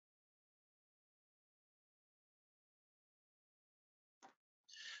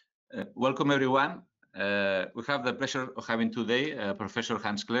Welcome everyone. We have the pleasure of having today Professor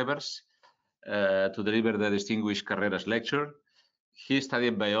Hans Clevers to deliver the distinguished Carreras lecture. He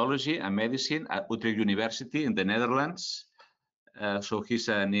studied biology and medicine at Utrecht University in the Netherlands. So he's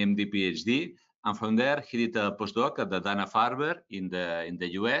an EMD PhD, and from there he did a postdoc at the Dana-Farber in the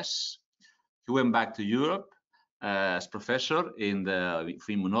US. He went back to Europe as professor in the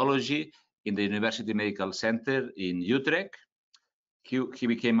immunology in the University Medical Center in Utrecht. He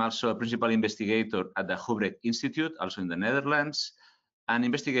became also a principal investigator at the Hubrecht Institute, also in the Netherlands, and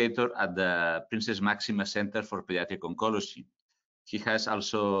investigator at the Princess Maxima Center for Pediatric Oncology. He was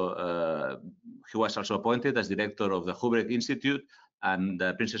also appointed as director of the Hubrecht Institute and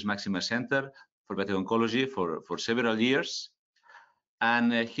the Princess Maxima Center for Pediatric Oncology for several years.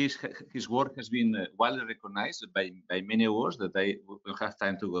 And his work has been widely recognized by many awards that I will have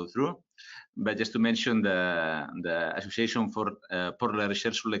time to go through. But just to mention the Association for la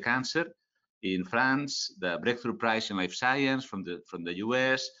Recherche sur le Cancer in France, the Breakthrough Prize in Life Science from the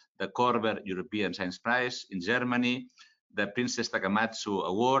US, the Korber European Science Prize in Germany, the Princess Takamatsu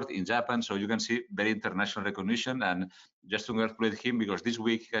Award in Japan. So you can see very international recognition, and just to congratulate him because this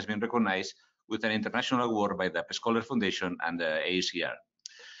week he has been recognized with an international award by the Pescoller Foundation and the AACR.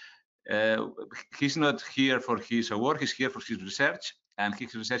 He's not here for his award, he's here for his research, and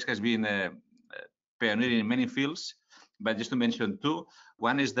his research has been pioneering in many fields. But just to mention two,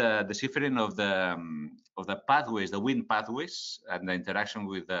 one is the deciphering of the pathways, the Wnt pathways, and the interaction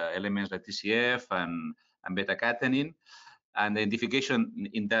with the elements like TCF and beta-catenin, and the identification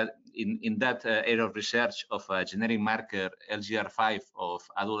in that area of research of a genetic marker LGR5 of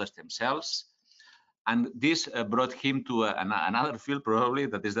adult stem cells. And this brought him to another field, probably,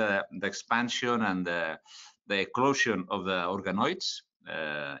 that is the expansion and the eclosion of the organoids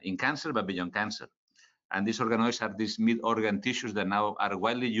in cancer, but beyond cancer. And these organoids are these mid-organ tissues that now are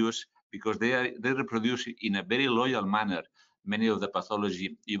widely used because they reproduce in a very loyal manner many of the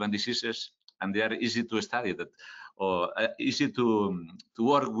pathology, even diseases, and they are easy to study or easy to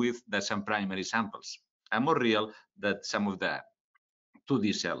work with than some primary samples, and more real than some of the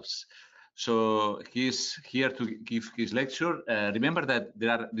 2D cells. So he's here to give his lecture. Remember that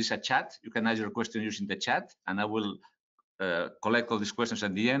there's a chat. You can ask your question using the chat, and I will collect all these questions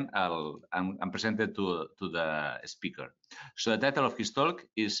at the end and present it to the speaker. So the title of his talk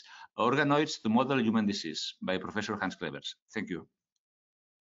is Organoids to Model Human Disease by Professor Hans Clevers. Thank you.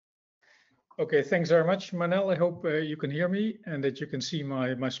 Okay, thanks very much, Manel. I hope you can hear me and that you can see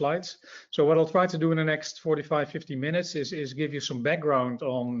my slides. So what I'll try to do in the next 45-50 minutes is give you some background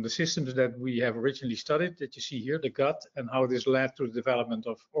on the systems that we have originally studied, that you see here, the gut, and how this led to the development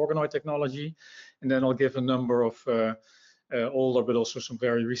of organoid technology. And then I'll give a number of older, but also some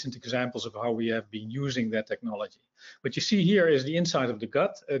very recent examples of how we have been using that technology. What you see here is the inside of the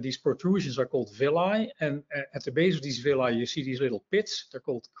gut. These protrusions are called villi, and at the base of these villi, you see these little pits. They're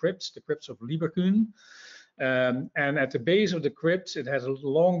called crypts, the crypts of Lieberkühn. And at the base of the crypts, it has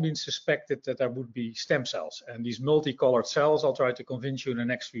long been suspected that there would be stem cells. And these multicolored cells, I'll try to convince you in the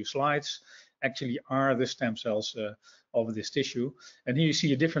next few slides, actually are the stem cells of this tissue. And here you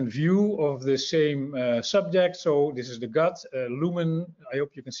see a different view of the same subject. So this is the gut, lumen. I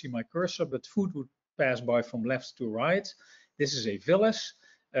hope you can see my cursor, but food would pass by from left to right. This is a villus.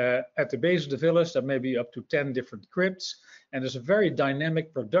 At the base of the villus, there may be up to 10 different crypts. And there's a very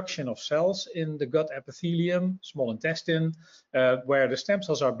dynamic production of cells in the gut epithelium, small intestine, where the stem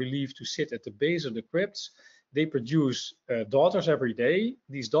cells are believed to sit at the base of the crypts. They produce daughters every day.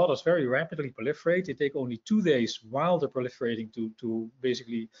 These daughters very rapidly proliferate. They take only 2 days while they're proliferating to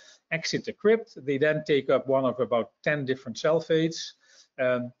basically exit the crypt. They then take up one of about 10 different cell fates.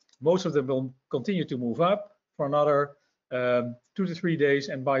 Most of them will continue to move up for another 2 to 3 days,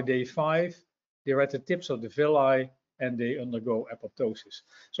 and by day 5, they're at the tips of the villi and they undergo apoptosis.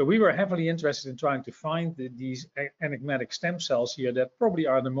 So we were heavily interested in trying to find these enigmatic stem cells here that probably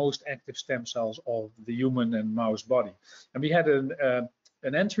are the most active stem cells of the human and mouse body. And we had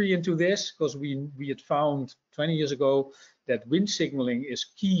an entry into this because we had found 20 years ago that Wnt signaling is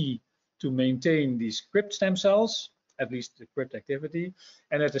key to maintain these crypt stem cells, at least the crypt activity.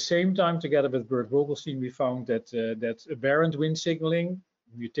 And at the same time, together with Bert Vogelstein, we found that aberrant Wnt signaling,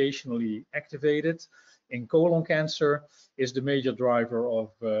 mutationally activated in colon cancer, is the major driver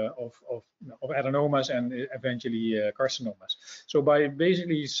of adenomas and eventually carcinomas. So by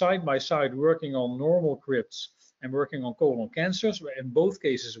basically side by side working on normal crypts and working on colon cancers, where in both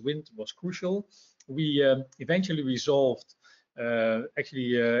cases Wnt was crucial, we eventually resolved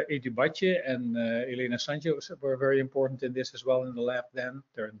actually Edu Batje and Elena Sanchez were very important in this as well in the lab then.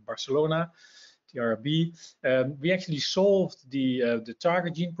 They're in Barcelona. TRB. We actually solved the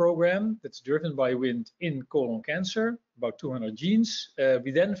target gene program that's driven by Wnt in colon cancer, about 200 genes.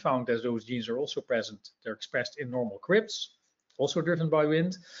 We then found that those genes are also present. They're expressed in normal crypts, also driven by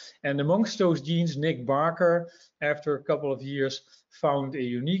Wnt. And amongst those genes, Nick Barker, after a couple of years, found a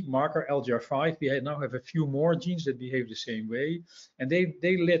unique marker, LGR5. We now have a few more genes that behave the same way. And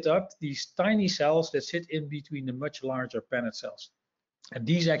they lit up these tiny cells that sit in between the much larger planet cells. And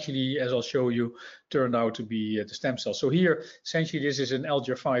these actually, as I'll show you, turned out to be the stem cells. So here, essentially, this is an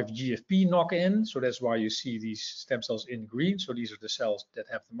LGR5 GFP knock-in. So that's why you see these stem cells in green. So these are the cells that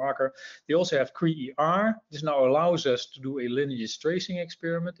have the marker. They also have CRE-ER. This now allows us to do a lineage tracing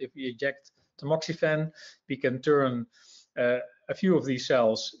experiment. If we inject tamoxifen, we can turn a few of these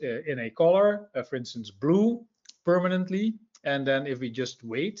cells in a color, for instance, blue, permanently. And then if we just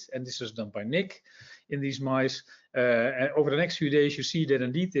wait, and this is done by Nick in these mice, and over the next few days, you see that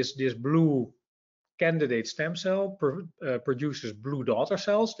indeed this blue candidate stem cell produces blue daughter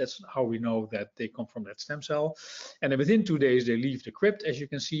cells. That's how we know that they come from that stem cell. And then within 2 days, they leave the crypt, as you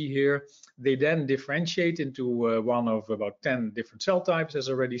can see here. They then differentiate into one of about 10 different cell types, as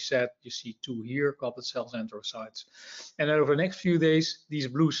already said. You see 2 here, goblet cells, enterocytes. And then over the next few days, these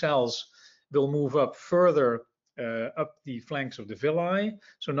blue cells will move up further up the flanks of the villi.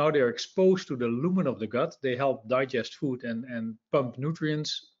 So now they're exposed to the lumen of the gut. They help digest food and pump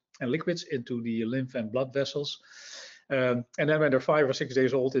nutrients and liquids into the lymph and blood vessels. And then when they're 5 or 6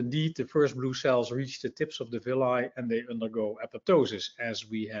 days old, indeed, the first blue cells reach the tips of the villi and they undergo apoptosis, as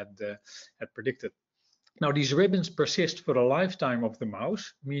we had predicted. Now, these ribbons persist for the lifetime of the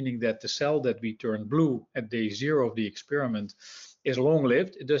mouse, meaning that the cell that we turn blue at day 0 of the experiment is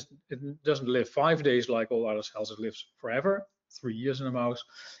long-lived. It doesn't live 5 days like all other cells. It lives forever, 3 years in a mouse.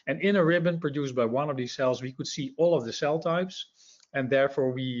 And in a ribbon produced by one of these cells, we could see all of the cell types. And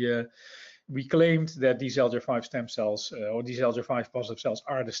therefore, we claimed that these LGR5 stem cells, or these LGR5 positive cells,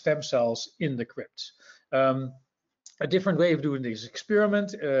 are the stem cells in the crypts. A different way of doing this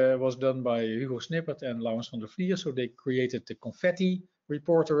experiment was done by Hugo Snippert and Laurens van der Vlier. So they created the confetti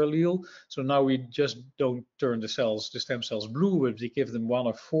reporter allele. So now we just don't turn the stem cells blue, but we give them 1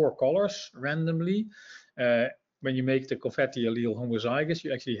 of 4 colors randomly. When you make the confetti allele homozygous,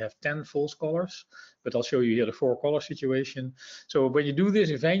 you actually have 10 false colors, but I'll show you here the 4-color situation. So when you do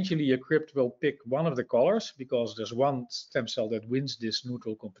this, eventually a crypt will pick one of the colors because there's one stem cell that wins this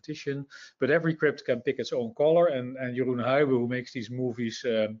neutral competition, but every crypt can pick its own color. And Jeroen Huywe, who makes these movies,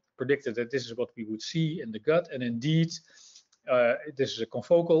 predicted that this is what we would see in the gut. And indeed, this is a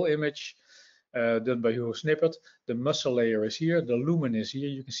confocal image done by Hugo Snippert. The muscle layer is here, the lumen is here.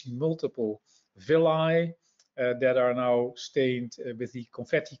 You can see multiple villi that are now stained with the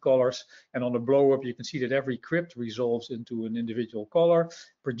confetti colors. And on the blow-up, you can see that every crypt resolves into an individual color,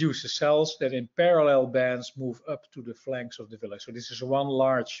 produces cells that in parallel bands move up to the flanks of the villi. So this is one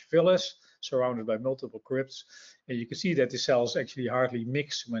large villus surrounded by multiple crypts. And you can see that the cells actually hardly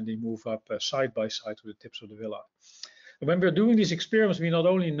mix when they move up side by side to the tips of the villi. When we're doing these experiments, we not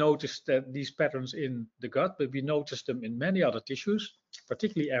only noticed that these patterns in the gut, but we noticed them in many other tissues,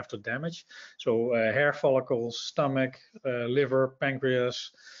 particularly after damage. So hair follicles, stomach, liver,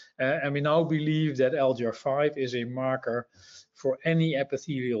 pancreas. And we now believe that LGR5 is a marker for any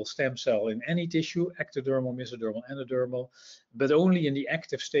epithelial stem cell in any tissue, ectodermal, mesodermal, endodermal, but only in the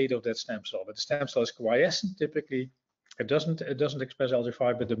active state of that stem cell. But the stem cell is quiescent typically. It doesn't express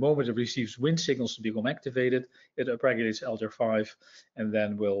LGR5, but the moment it receives Wnt signals to become activated, it upregulates LGR5 and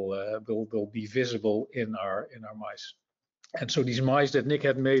then will be visible in our mice. And so these mice that Nick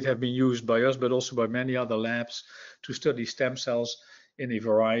had made have been used by us, but also by many other labs to study stem cells in a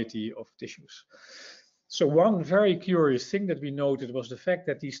variety of tissues. So one very curious thing that we noted was the fact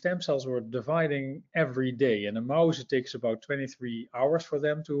that these stem cells were dividing every day. In a mouse, it takes about 23 hours for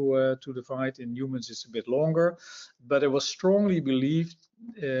them to divide. In humans, it's a bit longer. But it was strongly believed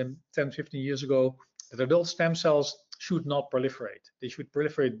 10, 15 years ago that adult stem cells should not proliferate. They should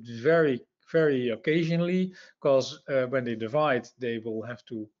proliferate very, very occasionally, because when they divide, they will have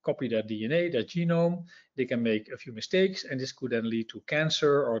to copy their DNA, their genome. They can make a few mistakes, and this could then lead to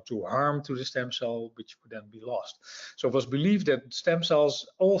cancer or to harm to the stem cell, which would then be lost. So it was believed that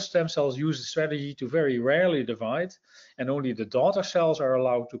all stem cells use the strategy to very rarely divide, and only the daughter cells are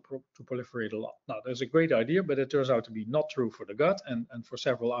allowed to proliferate a lot. Now, that's a great idea, but it turns out to be not true for the gut and for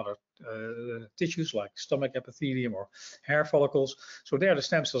several other tissues like stomach epithelium or hair follicles. So there, the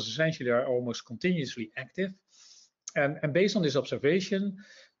stem cells essentially are almost continuously active. And based on this observation,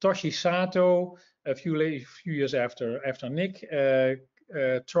 Toshi Sato, a few years after Nick,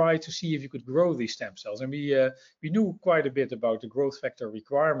 try to see if you could grow these stem cells. And we knew quite a bit about the growth factor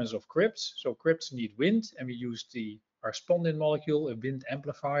requirements of crypts. So crypts need wind, and we used our spondin molecule, a wind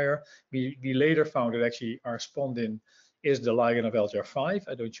amplifier. We later found that actually our spondin is the ligand of LGR5.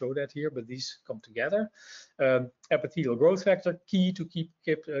 I don't show that here, but these come together. Epithelial growth factor, key to keep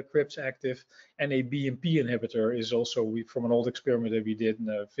crypts active. And a BMP inhibitor is also, from an old experiment that we did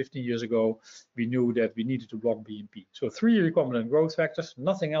 15 years ago, we knew that we needed to block BMP. So 3 recombinant growth factors,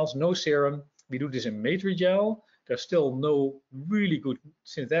 nothing else, no serum. We do this in Matrigel. There's still no really good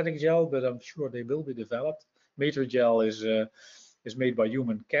synthetic gel, but I'm sure they will be developed. Matrigel is made by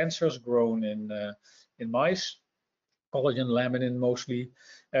human cancers grown in mice. Collagen laminin mostly.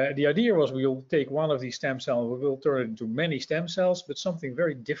 The idea was we'll take one of these stem cells, we will turn it into many stem cells, but something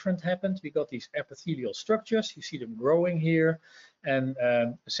very different happened. We got these epithelial structures. You see them growing here. And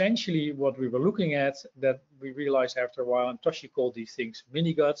essentially what we were looking at, that we realized after a while, and Toshi called these things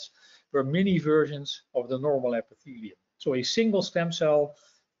mini guts, were mini versions of the normal epithelium. So a single stem cell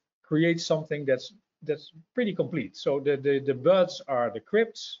creates something that's pretty complete. So the buds are the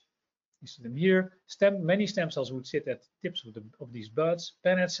crypts. You see them here. Many stem cells would sit at the tips of these buds.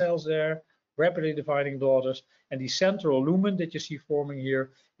 Pennant cells there, rapidly dividing daughters, and the central lumen that you see forming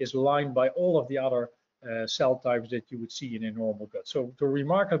here is lined by all of the other cell types that you would see in a normal gut. So they're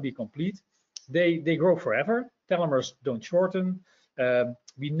remarkably complete. They grow forever. Telomeres don't shorten.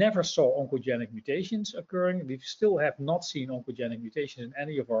 We never saw oncogenic mutations occurring. We still have not seen oncogenic mutations in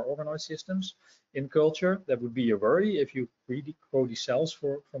any of our organoid systems in culture. That would be a worry if you really grow these cells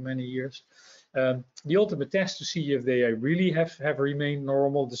for many years. The ultimate test to see if they really have remained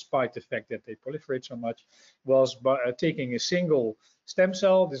normal despite the fact that they proliferate so much was by taking a single stem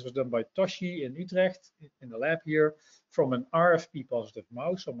cell. This was done by Toshi in Utrecht in the lab here from an RFP positive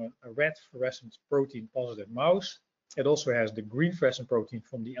mouse, from a red fluorescent protein positive mouse. It also has the green fluorescent protein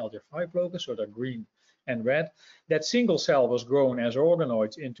from the LGR5 locus, so they're green and red. That single cell was grown as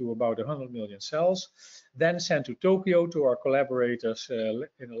organoids into about 100 million cells, then sent to Tokyo to our collaborators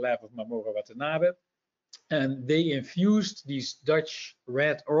in the lab of Mamoru Watanabe. And they infused these Dutch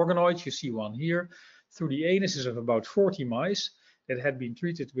red organoids, you see one here, through the anuses of about 40 mice that had been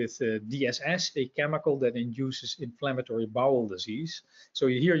treated with DSS, a chemical that induces inflammatory bowel disease. So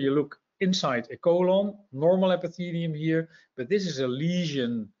here you look inside a colon, normal epithelium here, but this is a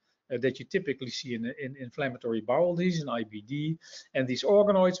lesion that you typically see in inflammatory bowel disease, in IBD. And these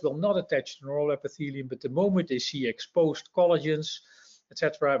organoids will not attach to normal epithelium, but the moment they see exposed collagens,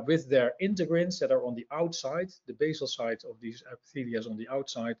 etc., with their integrins that are on the outside, the basal side of these epithelia on the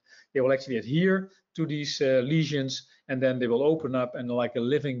outside, they will actually adhere to these lesions, and then they will open up, and like a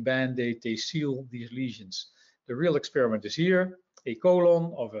living band-aid, they seal these lesions. The real experiment is here. A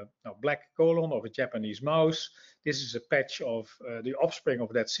colon of a black colon of a Japanese mouse. This is a patch of the offspring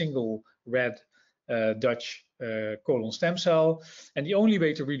of that single red Dutch colon stem cell. And the only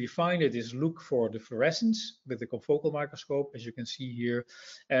way to really find it is look for the fluorescence with the confocal microscope, as you can see here.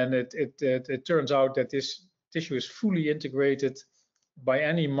 And it turns out that this tissue is fully integrated. By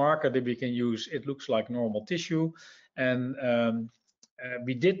any marker that we can use, it looks like normal tissue. And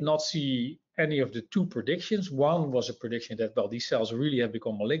we did not see any of the two predictions. One was a prediction that, well, these cells really have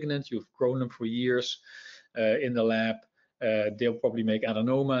become malignant. You've grown them for years in the lab. They'll probably make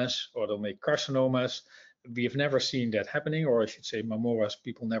adenomas or they'll make carcinomas. We have never seen that happening, or I should say Mamoru's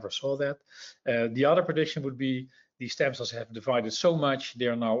people never saw that. The other prediction would be these stem cells have divided so much,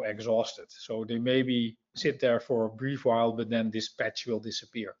 they're now exhausted. So they maybe sit there for a brief while, but then this patch will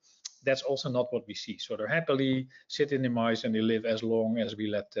disappear. That's also not what we see. So they're happily sit in the mice and they live as long as we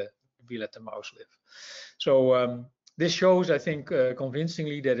let the mouse live. So this shows, I think,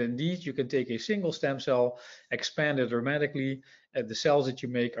 convincingly that indeed you can take a single stem cell, expand it dramatically, and the cells that you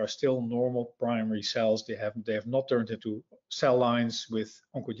make are still normal primary cells. They have not turned into cell lines with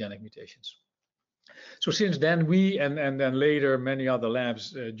oncogenic mutations. So since then, we and then later many other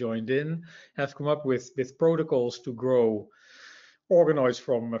labs joined in, have come up with protocols to grow organoids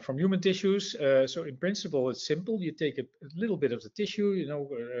from human tissues. So in principle, it's simple. You take a little bit of the tissue,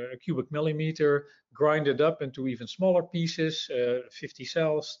 a cubic millimeter, grind it up into even smaller pieces, 50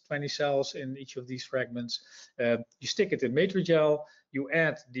 cells, 20 cells in each of these fragments. You stick it in Matrigel. You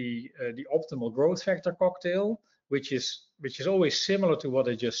add the optimal growth factor cocktail, which is always similar to what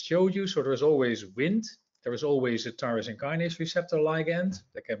I just showed you. So there's always Wnt. There is always a tyrosine kinase receptor ligand.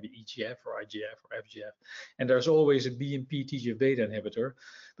 That can be EGF or IGF or FGF. And there's always a BMP TGF-beta inhibitor.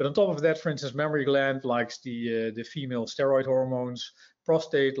 But on top of that, for instance, mammary gland likes the female steroid hormones.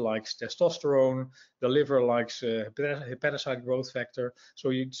 Prostate likes testosterone. The liver likes hepatocyte growth factor. So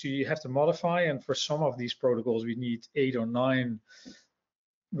you have to modify. And for some of these protocols, we need 8 or 9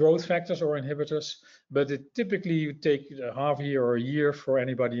 growth factors or inhibitors, but it typically would take a half year or a year for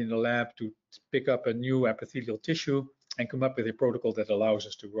anybody in the lab to pick up a new epithelial tissue and come up with a protocol that allows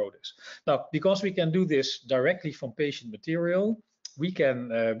us to grow this. Now, because we can do this directly from patient material, we can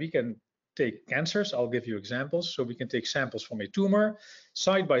take cancers. I'll give you examples. So we can take samples from a tumor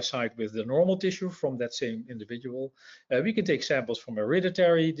side by side with the normal tissue from that same individual. We can take samples from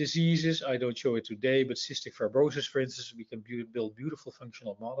hereditary diseases. I don't show it today, but cystic fibrosis, for instance, we can build beautiful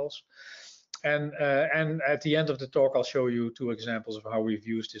functional models. And at the end of the talk, I'll show you two examples of how we've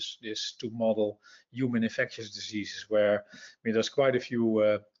used this to model human infectious diseases, where there's quite a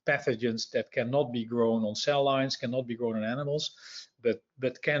few pathogens that cannot be grown on cell lines, cannot be grown in animals,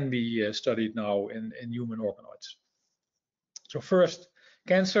 but can be studied now in human organoids. So first,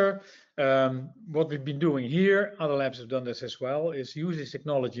 cancer. What we've been doing here, other labs have done this as well, is use this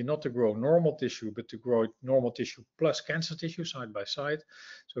technology not to grow normal tissue, but to grow normal tissue plus cancer tissue side by side.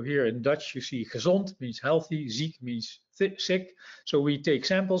 So here in Dutch, you see gezond means healthy, ziek means sick. So we take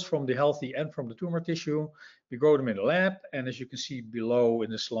samples from the healthy and from the tumor tissue. We grow them in the lab, and as you can see below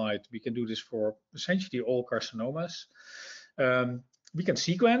in the slide, we can do this for essentially all carcinomas. We can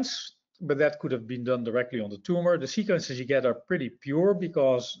sequence, but that could have been done directly on the tumor. The sequences you get are pretty pure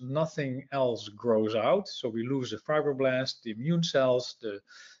because nothing else grows out. So we lose the fibroblast, the immune cells, the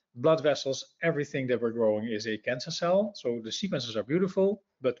blood vessels, everything that we're growing is a cancer cell. So the sequences are beautiful,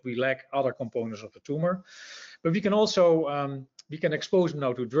 but we lack other components of the tumor. But we can also we can expose them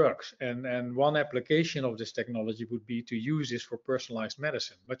now to drugs. And one application of this technology would be to use this for personalized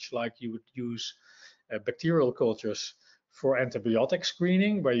medicine, much like you would use bacterial cultures for antibiotic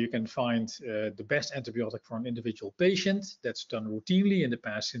screening, where you can find the best antibiotic for an individual patient. That's done routinely in the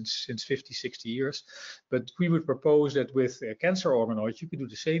past since 50, 60 years. But we would propose that with cancer organoids, you could do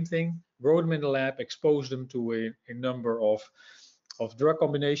the same thing, grow them in the lab, expose them to a number of drug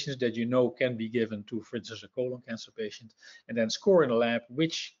combinations that you know can be given to, for instance, a colon cancer patient, and then score in the lab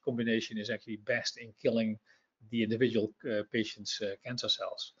which combination is actually best in killing the individual patient's cancer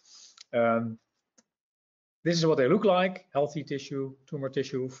cells. This is what they look like, healthy tissue, tumor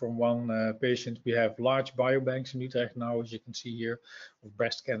tissue from one patient. We have large biobanks in Utrecht now, as you can see here, of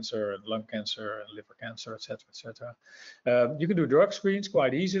breast cancer and lung cancer and liver cancer, etc., etc. You can do drug screens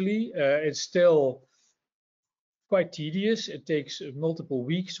quite easily. It's still quite tedious. It takes multiple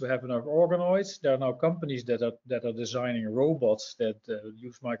weeks to have enough organoids. There are now companies that are designing robots that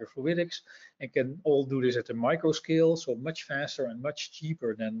use microfluidics and can all do this at a micro scale, so much faster and much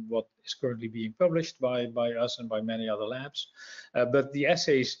cheaper than what is currently being published by us and by many other labs. But the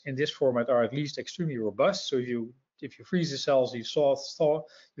assays in this format are at least extremely robust. So if you freeze the cells, you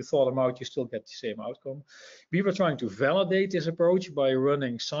thaw them out, you still get the same outcome. We were trying to validate this approach by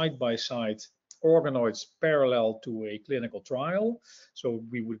running side by side organoids parallel to a clinical trial. So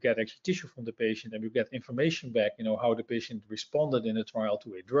we would get actually tissue from the patient and we get information back, how the patient responded in the trial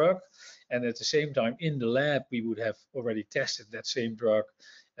to a drug. And at the same time, in the lab, we would have already tested that same drug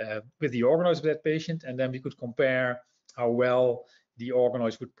with the organoids of that patient. And then we could compare how well the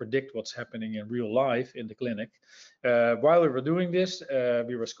organoids would predict what's happening in real life in the clinic. While we were doing this,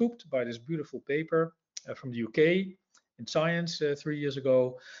 we were scooped by this beautiful paper from the UK in Science 3 years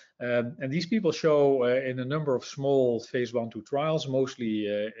ago. And these people show in a number of small phase 1-2 trials, mostly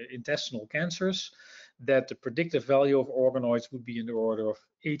intestinal cancers, that the predictive value of organoids would be in the order of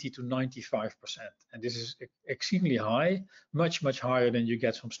 80 to 95%. And this is exceedingly high, much, much higher than you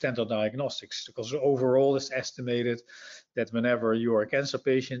get from standard diagnostics, because overall it's estimated that whenever you are a cancer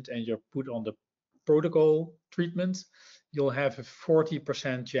patient and you're put on the protocol treatment, you'll have a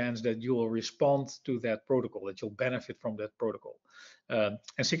 40% chance that you will respond to that protocol, that you'll benefit from that protocol, and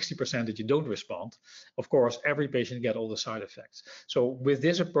 60% that you don't respond. Of course, every patient gets all the side effects. So with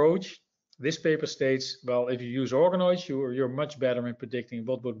this approach, this paper states, well, if you use organoids, you're much better in predicting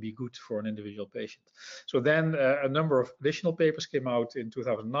what would be good for an individual patient. So then a number of additional papers came out in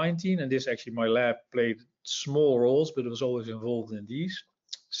 2019, and this actually, my lab played small roles, but it was always involved in these.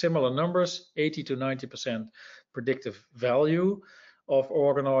 Similar numbers, 80 to 90% predictive value of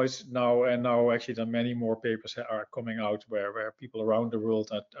organoids now, and now actually many more papers are coming out where people around the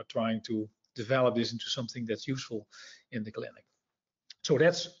world are trying to develop this into something that's useful in the clinic. So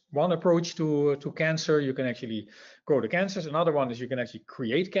that's one approach to cancer. You can actually grow the cancers. Another one is you can actually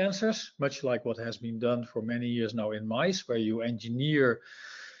create cancers, much like what has been done for many years now in mice, where you engineer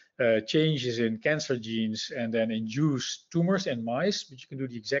changes in cancer genes and then induce tumors in mice, but you can do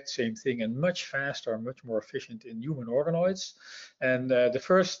the exact same thing and much faster, much more efficient in human organoids. And the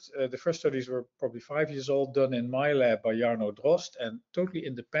first studies were probably 5 years old, done in my lab by Jarno Drost and totally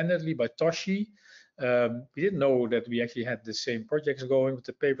independently by Toshi We didn't know that we actually had the same projects going, but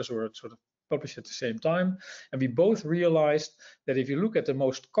the papers were sort of published at the same time. And we both realized that if you look at the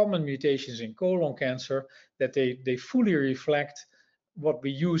most common mutations in colon cancer, that they fully reflect what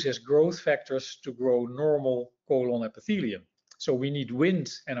we use as growth factors to grow normal colon epithelium. So we need Wnt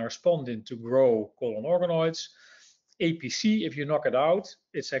and our spondin to grow colon organoids. APC, if you knock it out,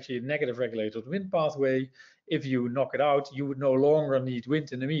 it's actually a negative regulated Wnt pathway. If you knock it out, you would no longer need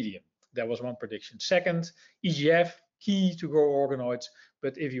Wnt in the medium. That was one prediction. Second, EGF, key to grow organoids,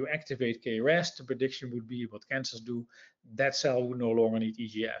 but if you activate KRAS, the prediction would be what cancers do, that cell would no longer need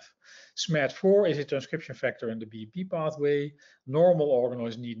EGF. SMAD4 is a transcription factor in the BMP pathway. Normal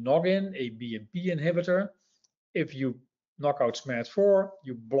organoids need Noggin, a BMP inhibitor. If you knock out SMAD4,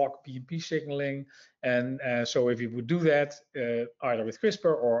 you block BMP signaling, and so if you would do that, either with CRISPR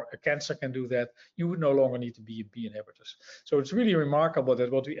or a cancer can do that, you would no longer need the BMP inhibitors. So it's really remarkable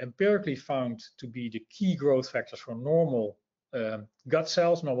that what we empirically found to be the key growth factors for normal gut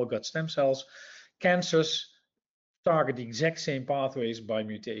cells, normal gut stem cells, cancers target the exact same pathways by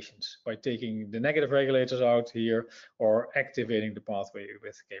mutations, by taking the negative regulators out here or activating the pathway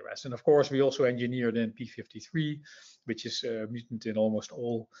with KRAS. And of course, we also engineered in P53, which is a mutant in almost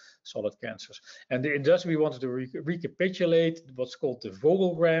all solid cancers. And thus we wanted to recapitulate what's called the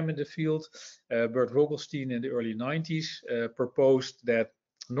Vogelgram in the field. Bert Vogelstein in the early 90s proposed that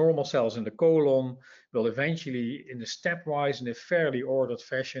normal cells in the colon will eventually, in a stepwise, in a fairly ordered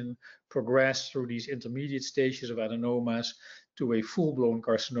fashion, progress through these intermediate stages of adenomas to a full-blown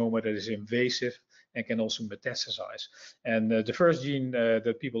carcinoma that is invasive and can also metastasize. And the first gene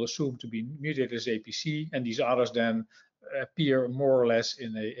that people assume to be mutated is APC, and these others then appear more or less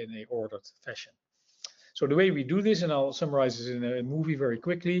in a ordered fashion. So the way we do this, and I'll summarize this in a movie very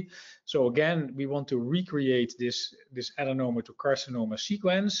quickly. So again, we want to recreate this adenoma to carcinoma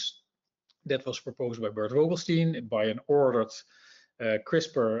sequence that was proposed by Bert Vogelstein by an ordered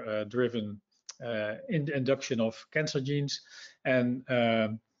CRISPR-driven induction of cancer genes. And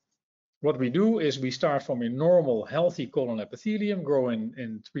what we do is we start from a normal, healthy colon epithelium growing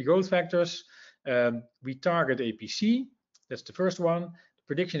in 3 growth factors. We target APC, that's the first one.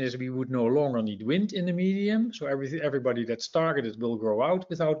 Prediction is we would no longer need Wnt in the medium, so everybody that's targeted will grow out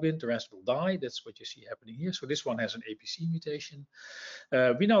without Wnt, the rest will die. That's what you see happening here. So this one has an APC mutation.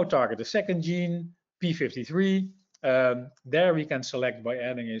 We now target the second gene, P53. There we can select by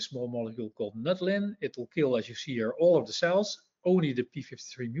adding a small molecule called nutlin. It will kill, as you see here, all of the cells. Only the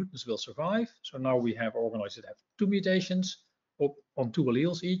P53 mutants will survive. So now we have organoids that have 2 mutations on 2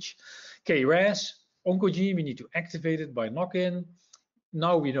 alleles each. KRAS, oncogene, we need to activate it by knock-in.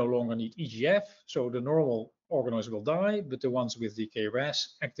 Now we no longer need EGF, so the normal organoids will die, but the ones with the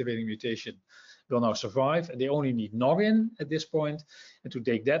KRAS activating mutation will now survive, and they only need Noggin at this point. And to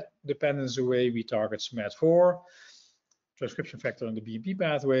take that dependence away, we target SMAD4, transcription factor in the BMP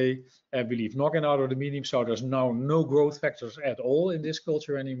pathway, and we leave Noggin out of the medium, so there's now no growth factors at all in this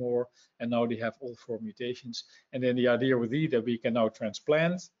culture anymore, and now they have all 4 mutations. And then the idea would be that we can now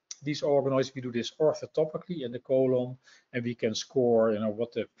transplant these organoids. We do this orthotopically in the colon, and we can score,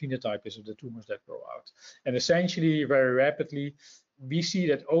 what the phenotype is of the tumors that grow out. And essentially, very rapidly, we see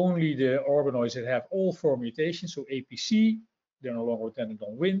that only the organoids that have all 4 mutations, so APC, they're no longer dependent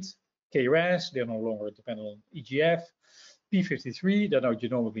on Wnt, KRAS, they're no longer dependent on EGF, P53, they're now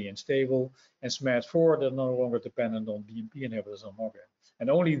genomically unstable, and SMAD4, they're no longer dependent on BMP inhibitors or Noggin. And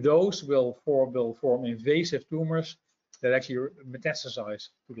only those will form invasive tumors that actually metastasize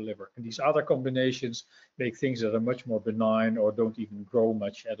to the liver. And these other combinations make things that are much more benign or don't even grow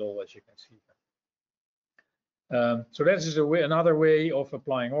much at all, as you can see here. So that is another way of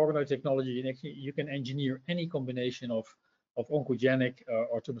applying organoid technology. And you can engineer any combination of oncogenic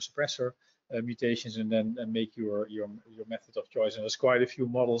or tumor suppressor mutations and then make your method of choice. And there's quite a few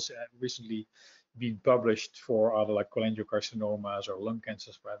models recently been published for other like cholangiocarcinomas or lung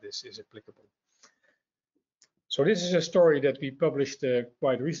cancers where this is applicable. So this is a story that we published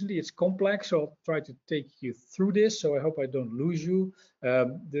quite recently. It's complex, so I'll try to take you through this. So I hope I don't lose you.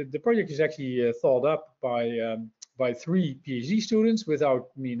 The project is actually thought up by 3 PhD students without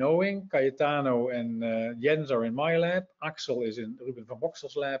me knowing. Cayetano and Jens are in my lab. Axel is in Ruben van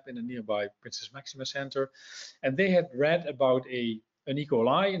Boxel's lab in the nearby Princess Maxima Center. And they had read about an E.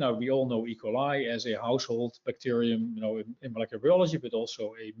 coli. Now, we all know E. coli as a household bacterium, in molecular biology, but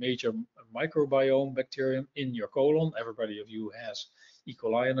also a major microbiome bacterium in your colon. Everybody of you has E.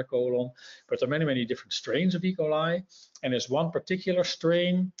 coli in the colon, but there are many, many different strains of E. coli. And there's one particular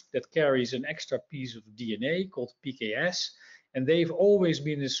strain that carries an extra piece of DNA called PKS, and they've always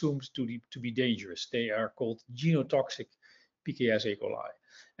been assumed to be dangerous. They are called genotoxic PKS E. coli.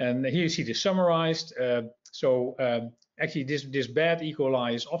 And here you see this summarized. Actually, this bad E.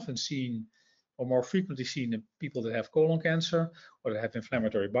 coli is often seen, or more frequently seen, in people that have colon cancer or that have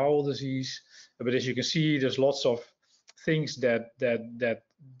inflammatory bowel disease. But as you can see, there's lots of things that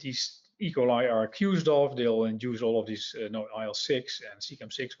these E. coli are accused of. They'll induce all of these IL-6 and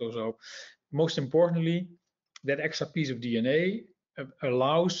CEACAM6 goes up. Most importantly, that extra piece of DNA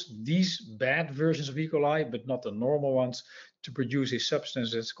allows these bad versions of E. coli, but not the normal ones, to produce a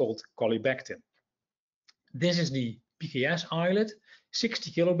substance that's called colibactin. This is the PKS islet,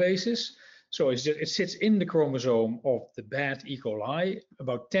 60 kilobases. So it sits in the chromosome of the bad E. coli,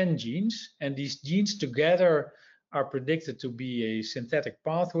 about 10 genes, and these genes together are predicted to be a synthetic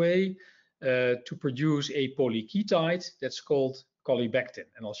pathway to produce a polyketide that's called colibactin,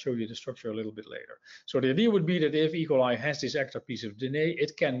 and I'll show you the structure a little bit later. So the idea would be that if E. coli has this extra piece of DNA,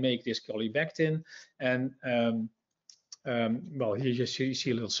 it can make this colibactin, and well, here you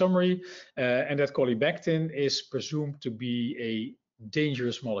see a little summary, and that colibactin is presumed to be a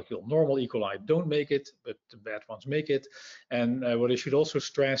dangerous molecule. Normal E. coli don't make it, but the bad ones make it. And what I should also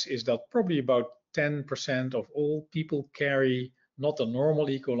stress is that probably about 10% of all people carry not a normal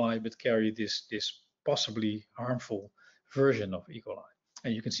E. coli, but carry this possibly harmful version of E. coli.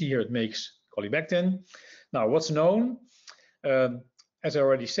 And you can see here it makes colibactin. Now, what's known? As I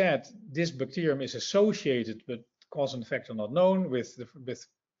already said, this bacterium is associated, but cause and effect are not known, with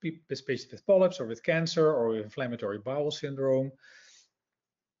patients with polyps or with cancer or with inflammatory bowel syndrome.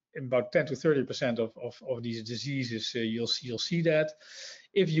 In about 10 to 30% of these diseases, you'll see that.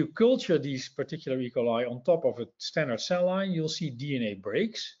 If you culture these particular E. coli on top of a standard cell line, you'll see DNA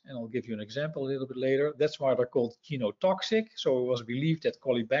breaks, and I'll give you an example a little bit later. That's why they're called genotoxic. So it was believed that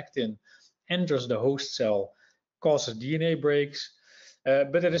colibactin enters the host cell, causes DNA breaks.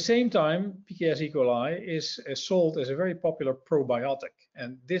 But at the same time, PKS E. coli is sold as a very popular probiotic,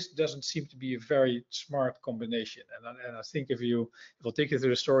 and this doesn't seem to be a very smart combination. And I think if I'll take you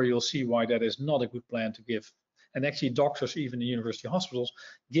through the story, you'll see why that is not a good plan to give. And actually, doctors, even in university hospitals,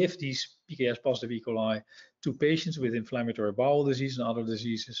 give these PKS positive E. coli to patients with inflammatory bowel disease and other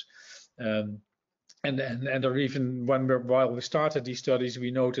diseases. And there even, while we started these studies, we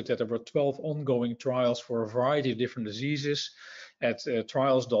noted that there were 12 ongoing trials for a variety of different diseases at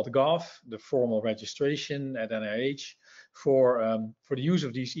trials.gov, the formal registration at NIH for the use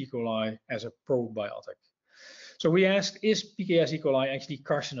of these E. coli as a probiotic. So we asked, is PKS E. coli actually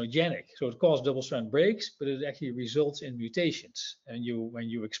carcinogenic? So it causes double-strand breaks, but it actually results in mutations, and when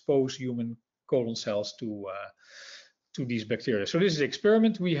you expose human colon cells to these bacteria. So this is the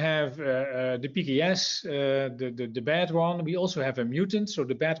experiment. We have the PKS, the bad one. We also have a mutant, so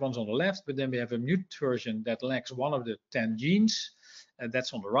the bad one's on the left, but then we have a mutant version that lacks one of the 10 genes, and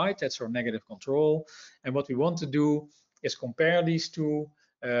that's on the right. That's our negative control. And what we want to do is compare these two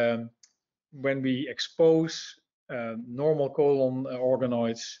when we expose normal colon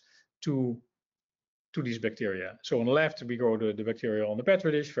organoids to these bacteria. So on the left, we grow the bacteria on the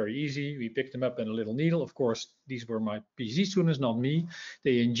petri dish, very easy. We pick them up in a little needle. Of course, these were my PhD students, not me.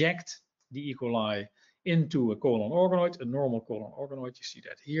 They inject the E. coli into a colon organoid, a normal colon organoid. You see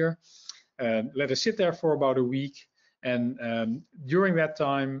that here. Let it sit there for about a week. And during that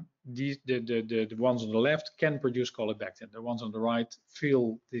time, the ones on the left can produce colibactin. The ones on the right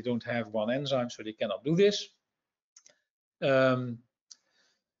feel they don't have one enzyme, so they cannot do this. The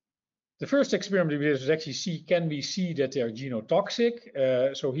first experiment we did was actually can we see that they are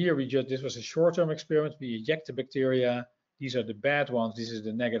genotoxic? So here this was a short-term experiment. We inject the bacteria. These are the bad ones. This is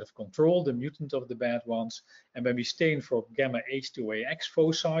the negative control, the mutant of the bad ones. And when we stain for gamma H2AX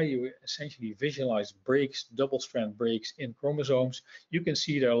foci, you essentially visualize breaks, double-strand breaks in chromosomes. You can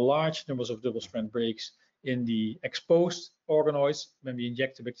see there are large numbers of double-strand breaks in the exposed organoids when we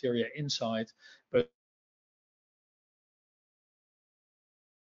inject the bacteria inside. But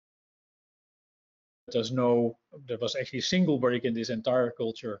there was actually a single break in this entire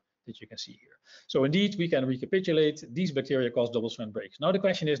culture that you can see here. So indeed, we can recapitulate. These bacteria cause double-strand breaks. Now the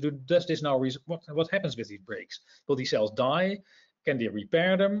question is, does this now what happens with these breaks? Will these cells die? Can they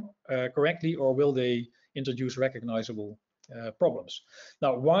repair them correctly, or will they introduce recognizable problems?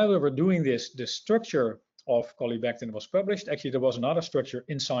 Now, while we were doing this, the structure of colibactin was published. Actually, there was another structure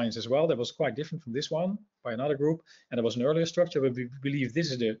in Science as well that was quite different from this one by another group, and there was an earlier structure, but we believe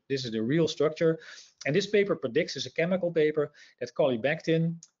this is the real structure. And this paper predicts, as a chemical paper, that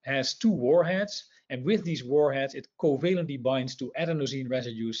colibactin has 2 warheads, and with these warheads, it covalently binds to adenosine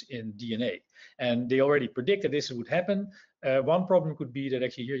residues in DNA. And they already predict that this would happen. One problem could be that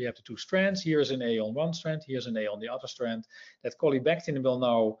actually here you have the 2 strands. Here's an A on one strand, here's an A on the other strand. That colibactin will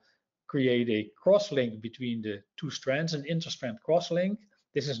now create a cross-link between the 2 strands, an interstrand cross-link,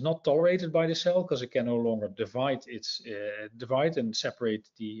 This is not tolerated by the cell because it can no longer divide and separate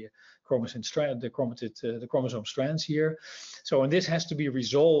the chromosome strand, the chromosome strands here. So, and this has to be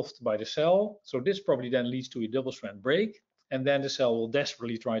resolved by the cell. So this probably then leads to a double-strand break, and then the cell will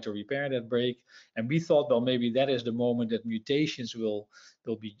desperately try to repair that break. And we thought, well, maybe that is the moment that mutations will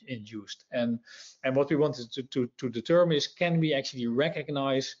be induced. And what we wanted to determine is, can we actually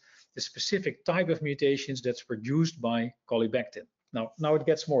recognize the specific type of mutations that's produced by colibactin? Now it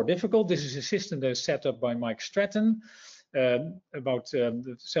gets more difficult. This is a system that is set up by Mike Stratton about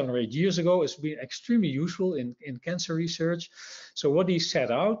 7 or 8 years ago. It's been extremely useful in cancer research. So what he set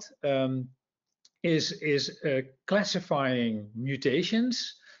out is classifying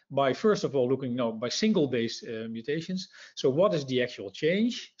mutations by, first of all, looking by single base mutations. So what is the actual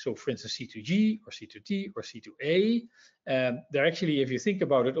change? So for instance, C2G or C2T or C2A. There are actually, if you think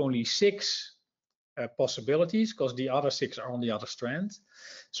about it, only 6 possibilities, because the other 6 are on the other strand.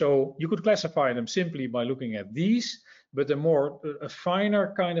 So you could classify them simply by looking at these, but a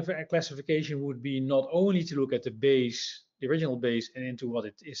finer kind of a classification would be not only to look at the base, the original base, and into what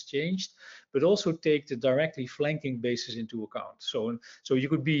it is changed, but also take the directly flanking bases into account. So you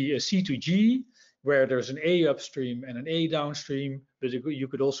could be a C2G, where there's an A upstream and an A downstream, but you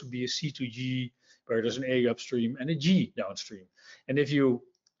could also be a C2G, where there's an A upstream and a G downstream. And if you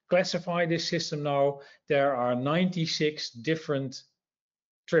classify this system now, there are 96 different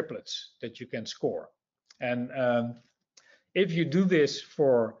triplets that you can score. And if you do this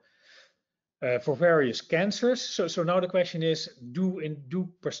for various cancers, so now the question is, do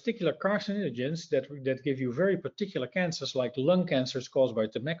particular carcinogens that give you very particular cancers, like lung cancers caused by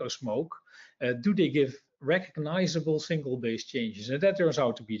tobacco smoke, do they give recognizable single base changes? And that turns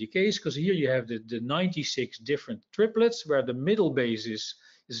out to be the case, because here you have the 96 different triplets, where the middle base is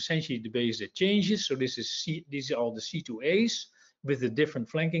essentially the base that changes. So these are all the C2As with the different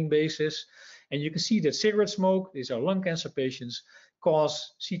flanking bases. And you can see that cigarette smoke, these are lung cancer patients,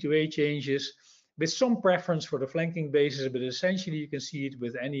 cause C2A changes with some preference for the flanking bases, but essentially you can see it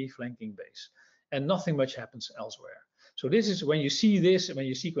with any flanking base. And nothing much happens elsewhere. So this is, when you see this, when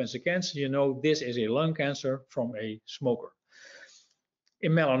you sequence the cancer, you know this is a lung cancer from a smoker.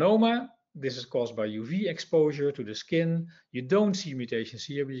 In melanoma, this is caused by UV exposure to the skin. You don't see mutations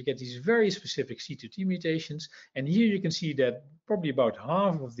here, but you get these very specific C2T mutations. And here you can see that probably about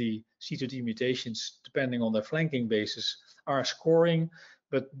half of the C2T mutations, depending on their flanking bases, are scoring.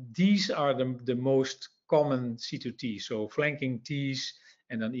 But these are the most common C2T, so flanking Ts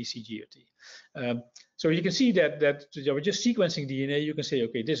and then ECG or T. So you can see that we're just sequencing DNA. You can say,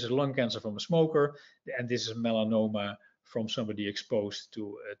 okay, this is lung cancer from a smoker, and this is melanoma from somebody exposed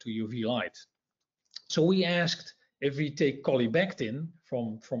to UV light. So we asked, if we take colibactin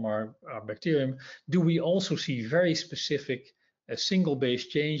from our bacterium, do we also see very specific single base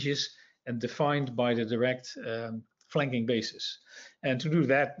changes and defined by the direct flanking bases? And to do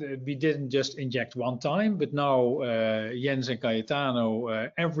that, we didn't just inject one time, but now Jens and Cayetano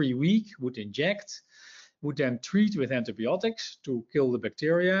every week would inject, would then treat with antibiotics to kill the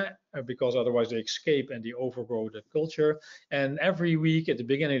bacteria, because otherwise they escape and they overgrow the culture. And every week at the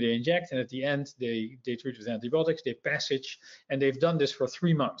beginning they inject, and at the end they treat with antibiotics, they passage, and they've done this for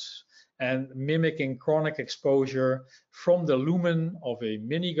 3 months, and mimicking chronic exposure from the lumen of a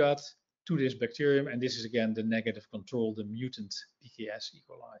minigut to this bacterium. And this is again the negative control, the mutant PKS E.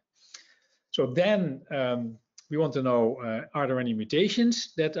 coli. So then we want to know, are there any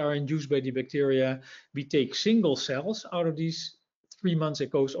mutations that are induced by the bacteria? We take single cells out of these 3 months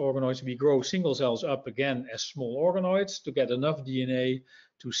enclosed organoids. We grow single cells up again as small organoids to get enough DNA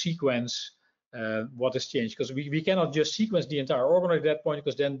to sequence what has changed. Because we cannot just sequence the entire organoid at that point,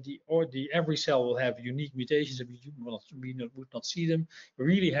 because then every cell will have unique mutations and we would not see them. We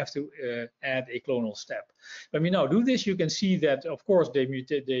really have to add a clonal step. When we now do this, you can see that, of course, they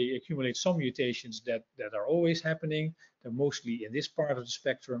accumulate some mutations that are always happening. They're mostly in this part of the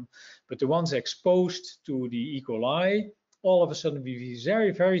spectrum. But the ones exposed to the E. coli, all of a sudden we see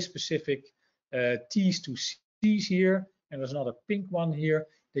very, very specific T's to C's here. And there's another pink one here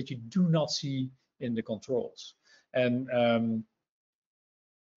that you do not see in the controls. And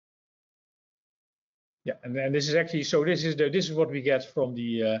yeah, and this is actually, so this is what we get from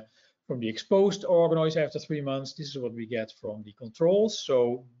the exposed organoids after 3 months. This is what we get from the controls.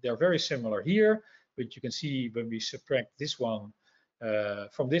 So they're very similar here, but you can see when we subtract this one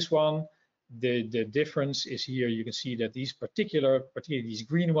from this one, the difference is here. You can see that these particularly these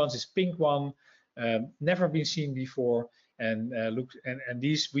green ones, this pink one, never been seen before. And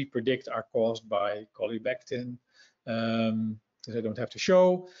these we predict are caused by colibactin, as I don't have to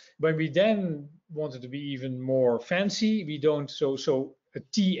show. When we then wanted to be even more fancy, we don't. So a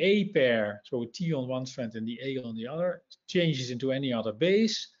TA pair, so a T on one strand and the A on the other, changes into any other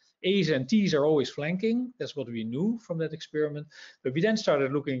base. A's and T's are always flanking. That's what we knew from that experiment. But we then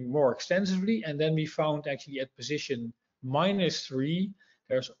started looking more extensively, and then we found actually at position -3,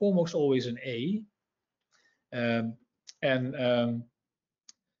 there's almost always an A.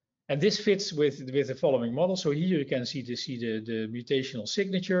 And this fits with the following model. So here you can see the mutational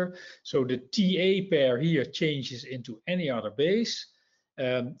signature. So the TA pair here changes into any other base.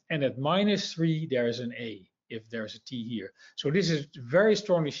 And at -3, there is an A if there's a T here. So this is very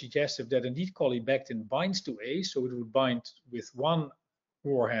strongly suggestive that indeed colibactin binds to A. So it would bind with one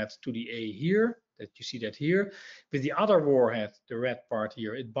warhead to the A here, that you see that here. With the other warhead, the red part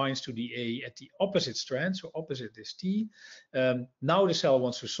here, it binds to the A at the opposite strand, so opposite this T. Now the cell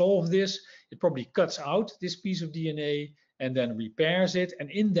wants to solve this. It probably cuts out this piece of DNA and then repairs it. And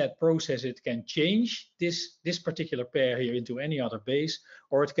in that process, it can change this particular pair here into any other base,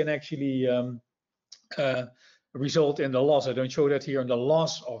 or it can actually result in the loss. I don't show that here, in the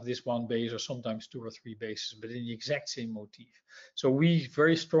loss of this one base, or sometimes 2 or 3 bases, but in the exact same motif. So we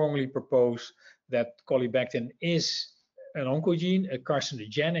very strongly propose that colibactin is an oncogene, a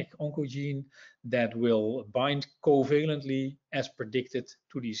carcinogenic oncogene that will bind covalently as predicted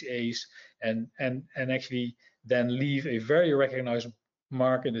to these A's and actually then leave a very recognized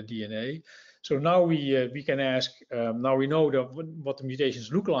mark in the DNA. So now we can ask, now we know what the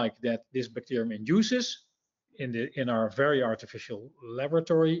mutations look like that this bacterium induces in our very artificial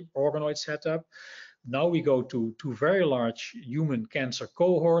laboratory organoid setup. Now we go to 2 very large human cancer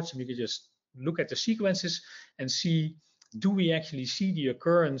cohorts, and we can just look at the sequences and see, do we actually see the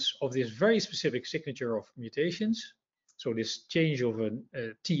occurrence of this very specific signature of mutations? So this change of a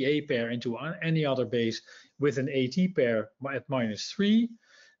TA pair into any other base with an AT pair at -3.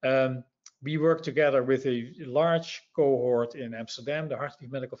 We work together with a large cohort in Amsterdam, the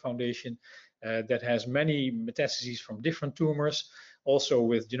Hubrecht Medical Foundation, that has many metastases from different tumors. Also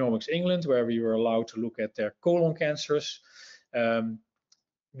with Genomics England, where we were allowed to look at their colon cancers.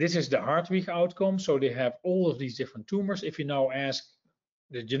 This is the Hubrecht outcome. So they have all of these different tumors. If you now ask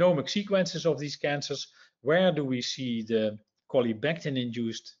the genomic sequences of these cancers, where do we see the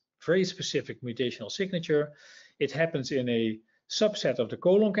colibactin-induced very specific mutational signature? It happens in a subset of the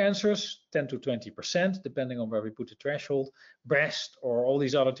colon cancers, 10 to 20%, depending on where we put the threshold. Breast or all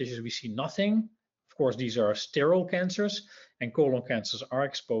these other tissues, we see nothing. Of course, these are sterile cancers, and colon cancers are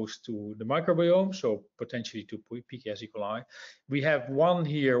exposed to the microbiome, so potentially to PKS E. coli. We have one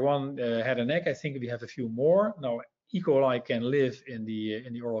here, one head and neck. I think we have a few more. Now, E. coli can live in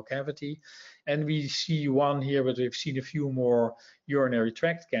the oral cavity, and we see one here, but we've seen a few more urinary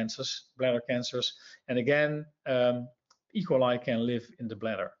tract cancers, bladder cancers, and again, E. coli can live in the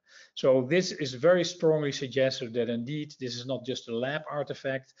bladder. So this is very strongly suggestive that indeed this is not just a lab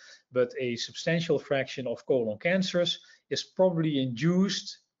artifact, but a substantial fraction of colon cancers is probably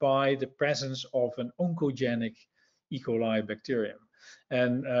induced by the presence of an oncogenic E. coli bacterium.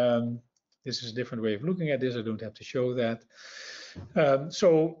 And this is a different way of looking at this. I don't have to show that.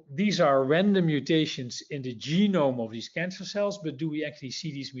 So these are random mutations in the genome of these cancer cells, but do we actually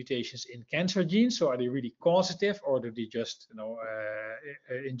see these mutations in cancer genes? So are they really causative, or do they just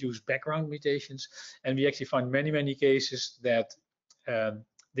induce background mutations? And we actually find many cases that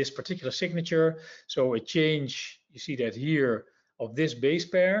this particular signature, so a change, you see that here, of this base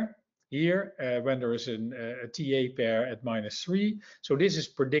pair here when there is a TA pair at -3. So this is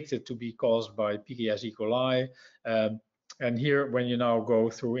predicted to be caused by PKS E. coli. And here, when you now go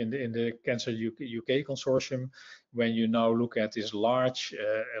through in the Cancer UK consortium, when you now look at this large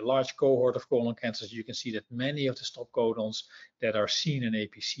cohort of colon cancers, you can see that many of the stop codons that are seen in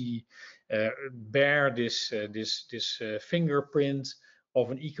APC bear this fingerprint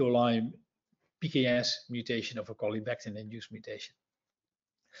of an E. coli PKS mutation, of a colibactin-induced mutation.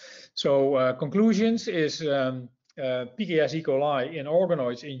 So conclusions is PKS E. coli in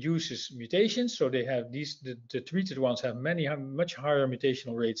organoids induces mutations. So they have the treated ones have much higher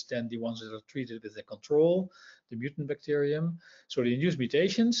mutational rates than the ones that are treated with the control, the mutant bacterium. So they induce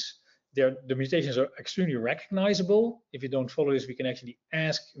mutations. The mutations are extremely recognizable. If you don't follow this, we can actually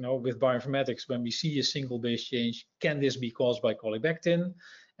ask, with bioinformatics, when we see a single base change, can this be caused by colibactin?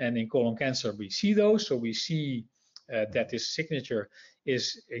 And in colon cancer, we see those. So we see that this signature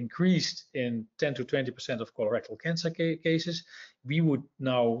is increased in 10 to 20% of colorectal cancer cases. We would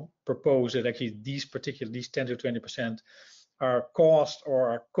now propose that actually these 10 to 20% are caused or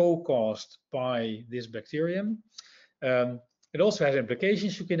are co-caused by this bacterium. It also has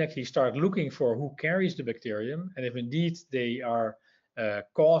implications. You can actually start looking for who carries the bacterium, and if indeed they are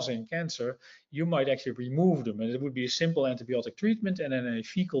causing cancer, you might actually remove them, and it would be a simple antibiotic treatment and then a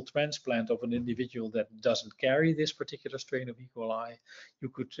fecal transplant of an individual that doesn't carry this particular strain of E. coli. You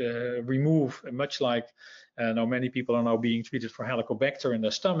could remove, much like now many people are now being treated for Helicobacter in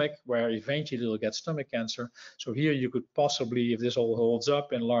their stomach, where eventually they'll get stomach cancer. So here you could possibly, if this all holds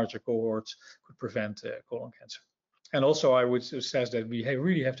up in larger cohorts, could prevent colon cancer. And also, I would stress that we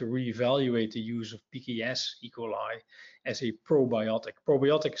really have to reevaluate the use of PKS E. coli as a probiotic.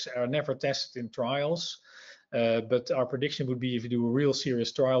 Probiotics are never tested in trials, but our prediction would be if you do a real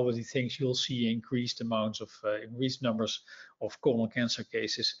serious trial with these things, you'll see increased numbers of colon cancer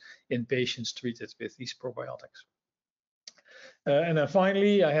cases in patients treated with these probiotics. And then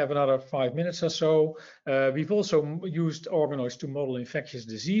finally, I have another 5 minutes or so. We've also used organoids to model infectious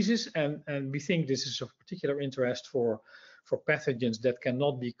diseases, and we think this is of particular interest for pathogens that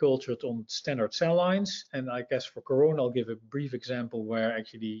cannot be cultured on standard cell lines. And I guess for corona, I'll give a brief example where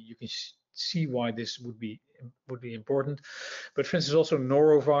actually you can see why this would be important. But for instance, also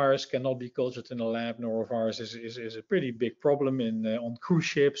norovirus cannot be cultured in a lab. Norovirus is a pretty big problem on cruise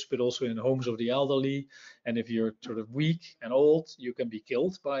ships, but also in homes of the elderly. And if you're sort of weak and old, you can be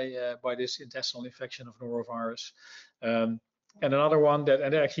killed by this intestinal infection of norovirus. And another one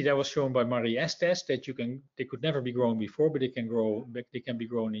that actually that was shown by Marie Estes, that they could never be grown before, but they can be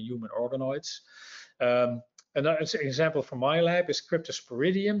grown in human organoids. Another example from my lab is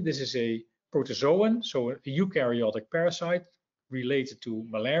Cryptosporidium. This is a protozoan, so a eukaryotic parasite related to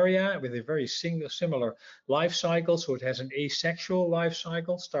malaria with a very similar life cycle. So it has an asexual life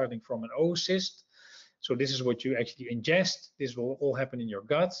cycle starting from an oocyst. So this is what you actually ingest. This will all happen in your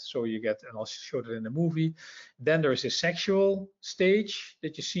gut. So you get, and I'll show it in the movie. Then there is a sexual stage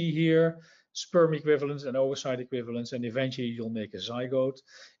that you see here, sperm equivalents and oocyte equivalents, and eventually you'll make a zygote.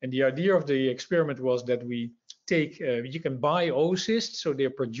 And the idea of the experiment was that we take, you can buy oocysts, so they're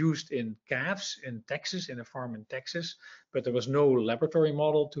produced in calves in Texas, in a farm in Texas, but there was no laboratory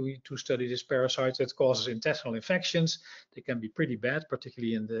model to study this parasite that causes intestinal infections. They can be pretty bad,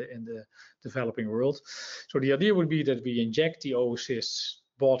 particularly in the developing world. So the idea would be that we inject the oocysts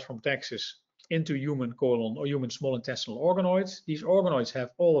bought from Texas into human colon or human small intestinal organoids. These organoids have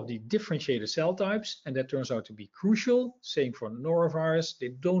all of the differentiated cell types, and that turns out to be crucial. Same for norovirus. They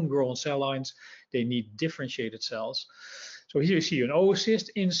don't grow on cell lines. They need differentiated cells. So here you see an oocyst.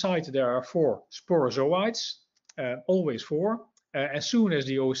 Inside there are 4 sporozoites, always 4. As soon as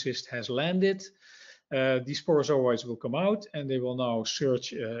the oocyst has landed, these sporozoites will come out and they will now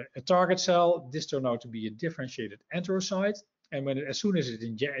search a target cell. This turned out to be a differentiated enterocyte. And as soon as it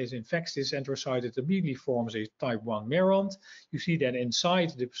infects this enterocyte, it immediately forms a type 1 meront. You see that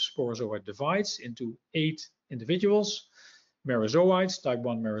inside the sporozoite divides into 8 individuals, merozoites, type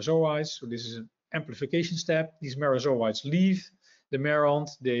 1 merozoites. So this is an amplification step. These merozoites leave the meront,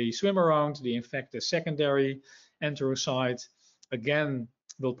 they swim around, they infect the secondary enterocyte. Again,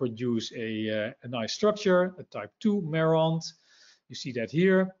 will produce a nice structure, a type 2 meront. You see that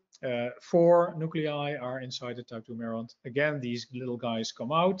here. 4 nuclei are inside the type 2 meront. Again, these little guys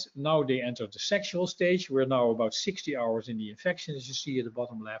come out. Now they enter the sexual stage. We're now about 60 hours in the infection, as you see at the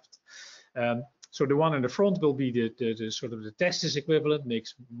bottom left. So the one in the front will be the sort of the testis equivalent,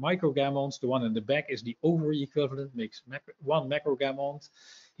 makes microgametes. The one in the back is the ovary equivalent, makes 1 macrogamete.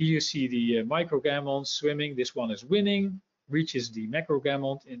 Here you see the microgametes swimming. This one is winning, reaches the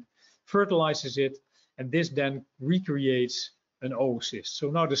macrogamete and fertilizes it, and this then recreates an oocyst. So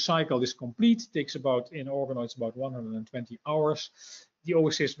now the cycle is complete. It takes about, in organoids, about 120 hours. The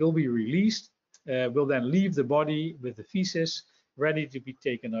oocyst will be released, will then leave the body with the feces, ready to be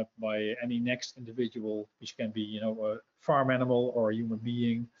taken up by any next individual, which can be, a farm animal or a human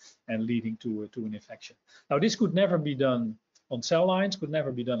being, and leading to an infection. Now, this could never be done on cell lines, could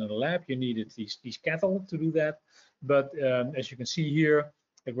never be done in a lab. You needed these cattle to do that. But as you can see here,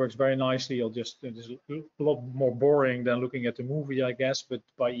 it works very nicely. It's a lot more boring than looking at the movie, I guess, but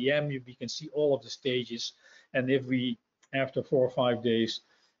by EM, we can see all of the stages. And if we, after 4 or 5 days,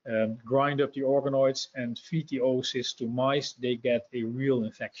 grind up the organoids and feed the oocysts to mice, they get a real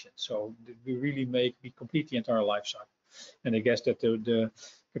infection. So we complete the entire life cycle. And I guess that the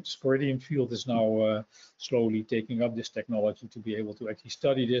Cryptosporidium field is now slowly taking up this technology to be able to actually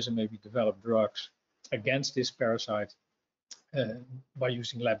study this and maybe develop drugs against this parasite by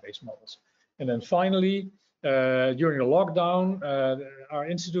using lab-based models. And then finally, during the lockdown, our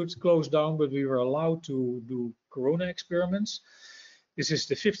institute closed down, but we were allowed to do corona experiments. This is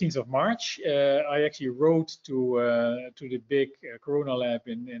the 15th of March. I actually wrote to the big Corona lab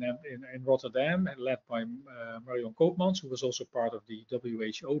in Rotterdam, led by Marion Koopmans, who was also part of the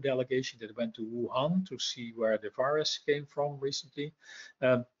WHO delegation that went to Wuhan to see where the virus came from recently.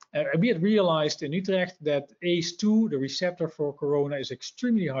 And we had realized in Utrecht that ACE2, the receptor for corona, is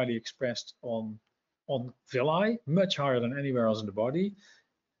extremely highly expressed on villi, much higher than anywhere else in the body.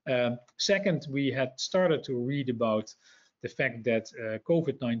 Second, we had started to read about the fact that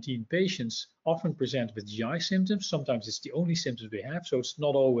COVID-19 patients often present with GI symptoms. Sometimes it's the only symptoms they have, so it's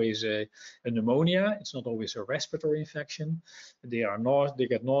not always a pneumonia, it's not always a respiratory infection. They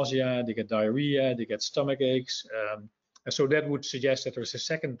get nausea, they get diarrhea, they get stomach aches. So that would suggest that there's a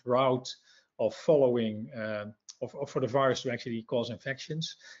second route of following for the virus to actually cause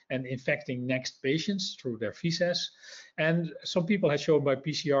infections and infecting next patients through their feces. And some people had shown by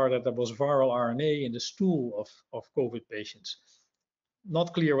PCR that there was viral RNA in the stool of COVID patients.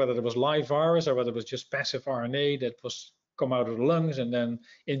 Not clear whether there was live virus or whether it was just passive RNA that was come out of the lungs and then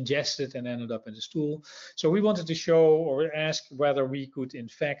ingested and ended up in the stool. So we wanted to show or ask whether we could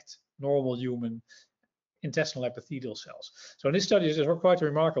infect normal human intestinal epithelial cells. So in this study is quite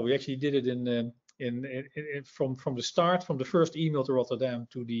remarkable. We actually did it from the start, from the first email to Rotterdam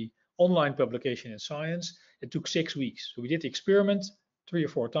to the online publication in Science. It took 6 weeks. So we did the experiment 3 or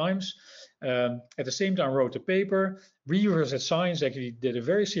 4 times. At the same time, wrote a paper. Reviewers at Science actually did a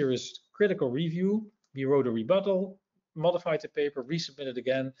very serious critical review. We wrote a rebuttal, modified the paper, resubmitted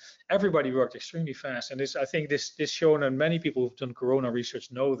again. Everybody worked extremely fast. And this, I think this shown, and many people who've done corona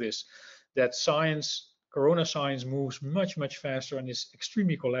research know this, that science, corona science moves much, much faster and is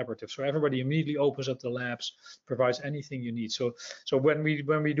extremely collaborative. So everybody immediately opens up the labs, provides anything you need. So when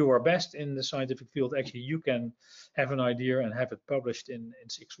we do our best in the scientific field, actually you can have an idea and have it published in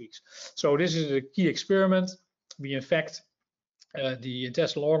 6 weeks. So this is a key experiment. We infect the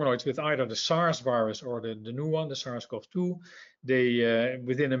intestinal organoids with either the SARS virus or the new one, the SARS-CoV-2. They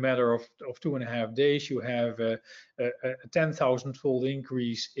within a matter of 2.5 days, you have a 10,000-fold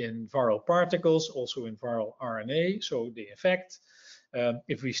increase in viral particles, also in viral RNA. So they infect.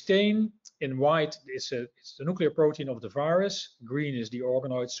 If we stain, in white, it's the nuclear protein of the virus. Green is the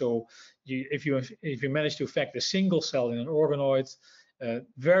organoid. So if you manage to infect a single cell in an organoid,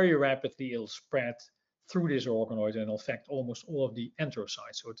 very rapidly it'll spread through this organoid and infect almost all of the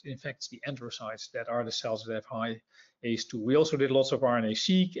enterocytes. So it infects the enterocytes that are the cells that have high ACE2. We also did lots of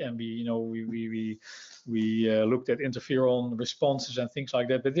RNA-seq, and we looked at interferon responses and things like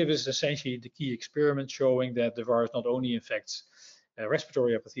that. But this is essentially the key experiment showing that the virus not only infects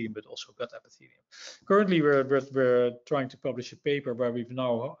respiratory epithelium but also gut epithelium. Currently, we're trying to publish a paper where we've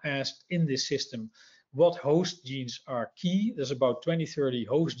now asked in this system what host genes are key. There's about 20-30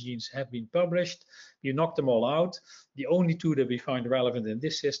 host genes have been published. You knock them all out. The only 2 that we find relevant in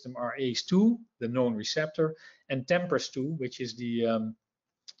this system are ACE2, the known receptor, and TMPRSS2, which is the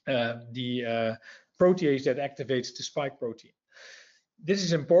protease that activates the spike protein. This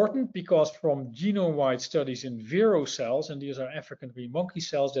is important because from genome-wide studies in vero cells, and these are African green monkey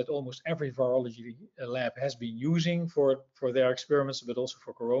cells that almost every virology lab has been using for their experiments, but also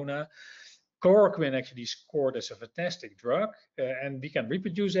for corona, chloroquine actually scored as a fantastic drug, and we can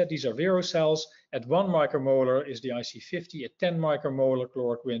reproduce that. These are vero cells. At 1 micromolar is the IC50. At 10 micromolar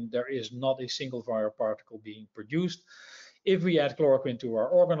chloroquine, there is not a single viral particle being produced. If we add chloroquine to our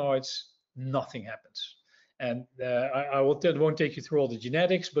organoids, nothing happens. And I won't take you through all the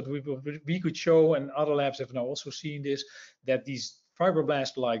genetics, but we could show, and other labs have now also seen this, that these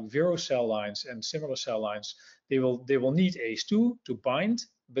fibroblast-like vero cell lines and similar cell lines, they will need ACE2 to bind,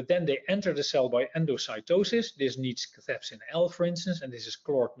 but then they enter the cell by endocytosis. This needs cathepsin L, for instance, and this is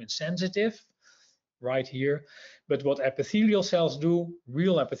chloroquine sensitive, right here. But what epithelial cells do,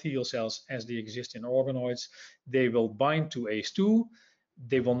 real epithelial cells as they exist in organoids, they will bind to ACE2.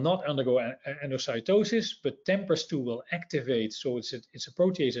 They will not undergo endocytosis, but TMPRSS2 will activate. So it's a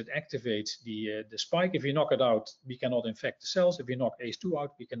protease that activates the spike. If you knock it out, we cannot infect the cells. If you knock ACE2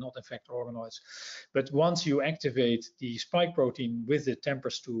 out, we cannot infect organoids. But once you activate the spike protein with the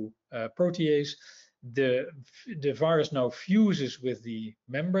TMPRSS2 protease, the virus now fuses with the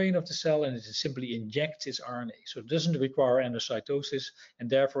membrane of the cell and it simply injects its RNA. So it doesn't require endocytosis, and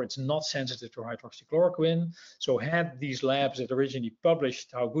therefore it's not sensitive to hydroxychloroquine. So had these labs that originally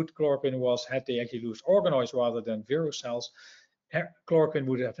published how good chloroquine was, had they actually used organoids rather than vero cells, chloroquine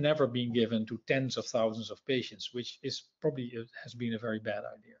would have never been given to tens of thousands of patients, which is probably has been a very bad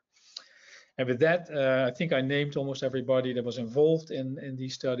idea. And with that, I think I named almost everybody that was involved in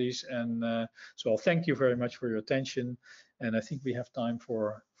these studies. And so I'll thank you very much for your attention. And I think we have time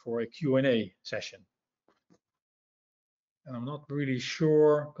for a Q&A session. and I'm not really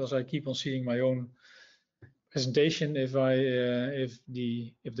sure because I keep on seeing my own presentation if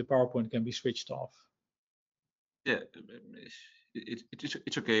the PowerPoint can be switched off. Yeah,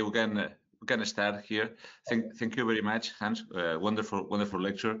 it's okay. We can start here. Thank you very much, Hans. Wonderful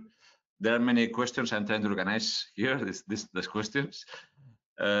lecture. There are many questions. I'm trying to organize here these questions.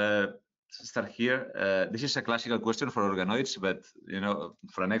 Start here. This is a classical question for organoids, but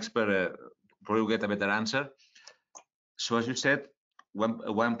for an expert, probably get a better answer. So as you said,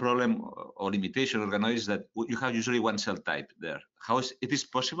 one problem or limitation of organoids is that you have usually one cell type there. How is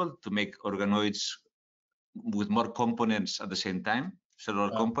it possible to make organoids with more components at the same time, several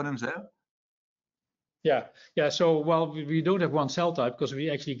components there? Yeah. So, well, we don't have one cell type because we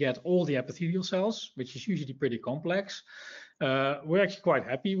actually get all the epithelial cells, which is usually pretty complex. We're actually quite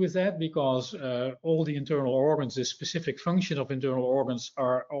happy with that because all the internal organs, the specific function of internal organs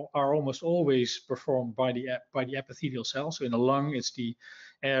are almost always performed by the epithelial cells. So in the lung, it's the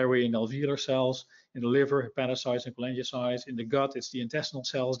airway and alveolar cells. In the liver, hepatocytes and cholangiocytes. In the gut, it's the intestinal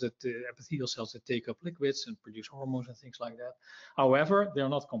cells, the epithelial cells that take up liquids and produce hormones and things like that. However, they're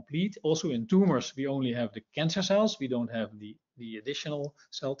not complete. Also in tumors, we only have the cancer cells. We don't have the additional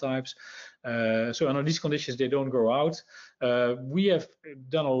cell types. So under these conditions, they don't grow out. We have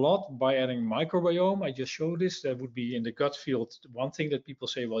done a lot by adding microbiome. I just showed this. That would be in the gut field. One thing that people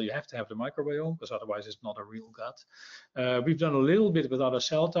say, well, you have to have the microbiome because otherwise it's not a real gut. We've done a little bit with other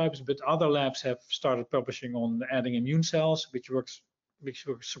cell types, but other labs have started publishing on adding immune cells, which works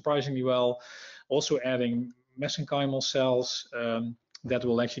surprisingly well. Also adding mesenchymal cells that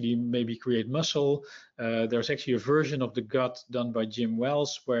will actually maybe create muscle. There's actually a version of the gut done by Jim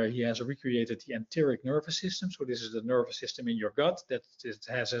Wells where he has recreated the enteric nervous system. So this is the nervous system in your gut that it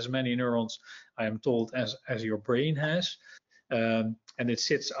has as many neurons, I am told, as your brain has. And it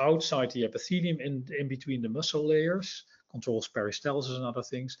sits outside the epithelium in between the muscle layers, controls peristalsis and other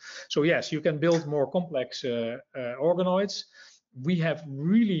things. So yes, you can build more complex organoids. We have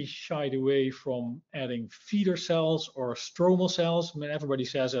really shied away from adding feeder cells or stromal cells. I mean, everybody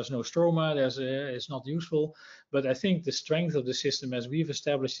says there's no stroma, it's not useful. But I think the strength of the system as we've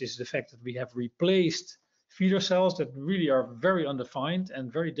established is the fact that we have replaced feeder cells that really are very undefined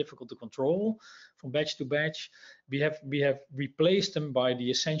and very difficult to control from batch to batch. We have replaced them by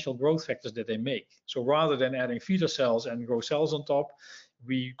the essential growth factors that they make. So rather than adding feeder cells and grow cells on top,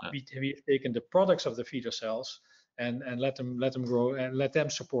 we've taken the products of the feeder cells and let them grow and let them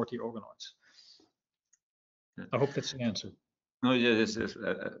support the organoids. I hope that's an answer. No, yeah, this is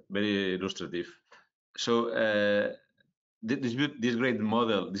very illustrative. So this great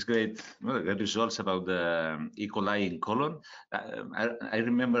model, these great results about the E. coli in colon. I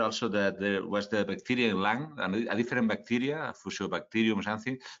remember also that there was the bacteria in lung, a different bacteria, Fusobacterium or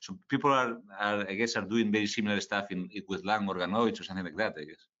something. So people are I guess, are doing very similar stuff with lung organoids or something like that, I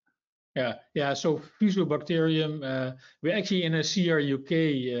guess. Yeah. So Fusobacterium, we're actually in a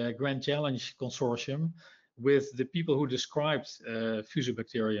CRUK Grand Challenge consortium with the people who described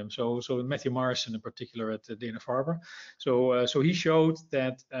Fusobacterium. So Matthew Morrison in particular at Dana-Farber. So he showed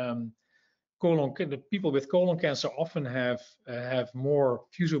that the people with colon cancer often have more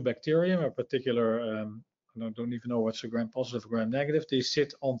Fusobacterium, a particular. I don't even know what's a gram positive, gram negative. They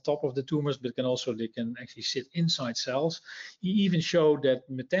sit on top of the tumors, but they can actually sit inside cells. He even showed that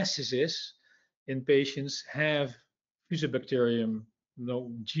metastases in patients have Fusobacterium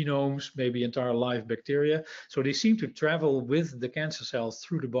genomes, maybe entire live bacteria. So they seem to travel with the cancer cells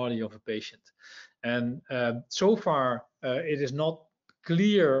through the body of a patient. And so far, it is not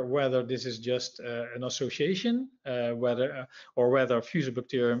clear whether this is just an association, whether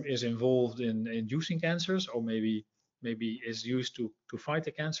Fusobacterium is involved in inducing cancers, or maybe is used to fight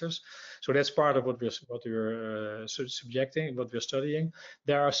the cancers. So that's part of what we're studying.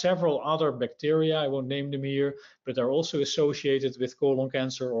 There are several other bacteria, I won't name them here, but they're also associated with colon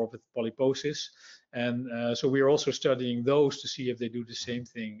cancer or with polyposis. And so we are also studying those to see if they do the same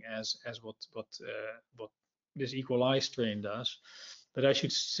thing as what this E. coli strain does. But I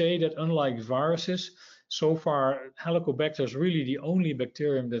should say that unlike viruses, so far Helicobacter is really the only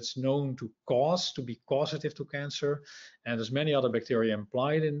bacterium that's known to be causative to cancer. And there's many other bacteria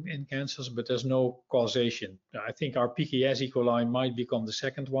implied in cancers, but there's no causation. I think our PKS E. coli might become the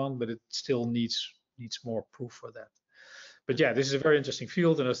second one, but it still needs more proof for that. But yeah, this is a very interesting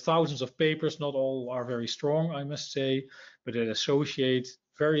field, and there's thousands of papers. Not all are very strong, I must say, but they associate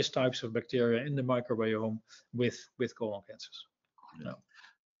various types of bacteria in the microbiome with colon cancers. No.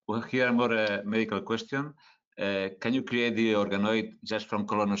 Well, here more medical question. Can you create the organoid just from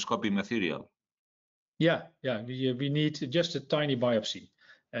colonoscopic material? Yeah. We need just a tiny biopsy,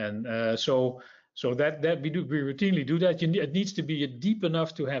 and so So that we routinely do that. It needs to be deep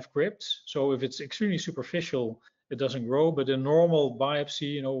enough to have crypts. So if it's extremely superficial, it doesn't grow. But a normal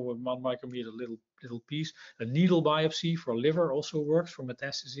biopsy, 1 micrometer, little piece, a needle biopsy for liver also works for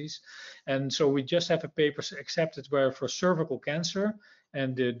metastases. And so we just have a paper accepted where for cervical cancer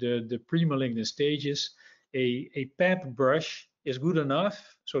and the pre-malignant stages, a PEP brush is good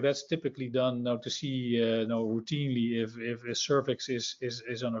enough. So that's typically done now to see routinely if a cervix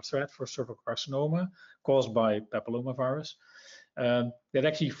is under threat for cervical carcinoma caused by papillomavirus. That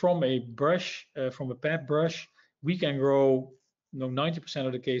actually from a brush, from a PEP brush, we can grow, 90%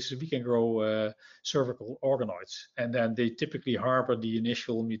 of the cases, we can grow cervical organoids. And then they typically harbor the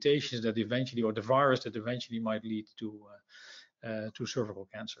initial mutations that eventually, or the virus that eventually might lead to cervical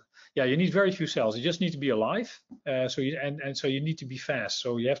cancer. Yeah, you need very few cells. You just need to be alive. So you need to be fast.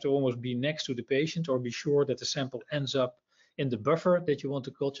 So you have to almost be next to the patient or be sure that the sample ends up in the buffer that you want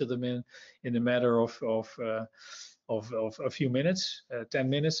to culture them in a matter of a few minutes, 10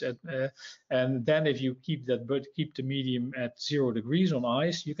 minutes. And then if you keep the medium at 0 degrees on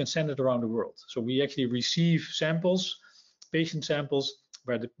ice, you can send it around the world. So we actually receive samples, patient samples,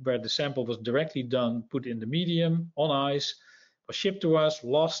 where the sample was directly done, put in the medium on ice, was shipped to us,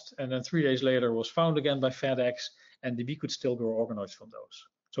 lost, and then 3 days later was found again by FedEx, and we could still grow organoids from those.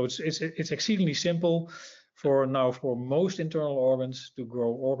 So it's exceedingly simple for most internal organs to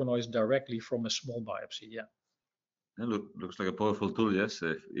grow organoids directly from a small biopsy. Yeah. Looks like a powerful tool, yes.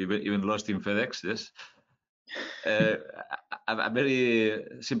 Even lost in FedEx, yes. A very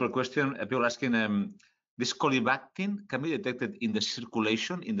simple question. People asking, this colibactin can be detected in the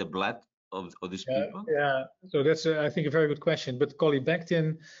circulation, in the blood of these people? Yeah, so that's I think a very good question. But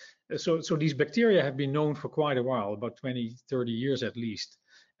colibactin, so these bacteria have been known for quite a while, about 20, 30 years at least.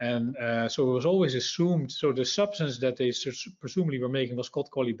 And so it was always assumed, so the substance that they presumably were making was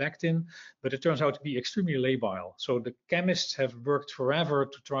called colibactin, but it turns out to be extremely labile. So the chemists have worked forever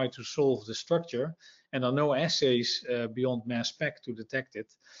to try to solve the structure, and there are no assays beyond mass spec to detect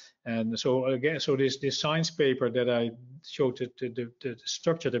it. And so again, so this science paper that I showed, the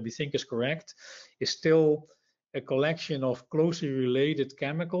structure that we think is correct, is still a collection of closely related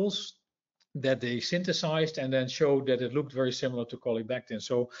chemicals that they synthesized and then showed that it looked very similar to colibactin.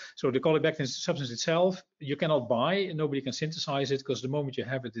 So the colibactin substance itself, you cannot buy, nobody can synthesize it, because the moment you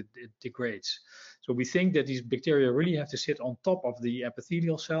have it, it degrades. So we think that these bacteria really have to sit on top of the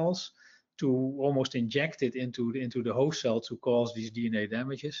epithelial cells to almost inject it into the host cell to cause these DNA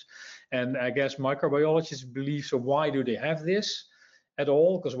damages. And I guess microbiologists believe, so why do they have this at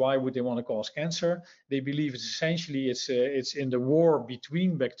all? Because why would they want to cause cancer? They believe it's essentially it's in the war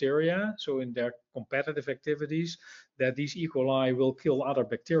between bacteria, so in their competitive activities, that these E. coli will kill other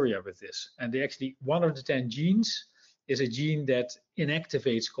bacteria with this. And they actually, 1 of the 10 genes is a gene that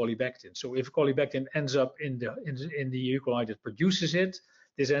inactivates colibactin. So if colibactin ends up in the E. coli that produces it,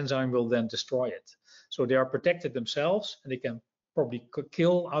 this enzyme will then destroy it. So they are protected themselves, and they can probably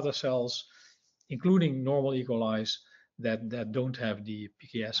kill other cells, including normal E. colis that don't have the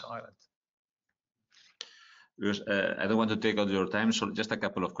PKS island. Because I don't want to take all your time, so just a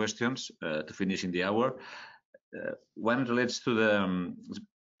couple of questions to finish in the hour. One relates to the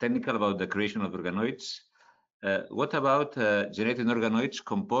technical about the creation of organoids. What about generating organoids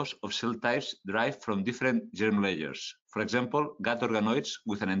composed of cell types derived from different germ layers? For example, gut organoids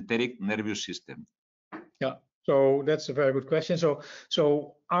with an enteric nervous system. Yeah. So that's a very good question.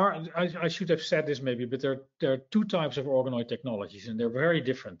 So I should have said this maybe, but there are 2 types of organoid technologies, and they're very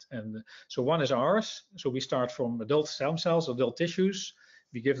different. And so one is ours. So we start from adult stem cells, adult tissues.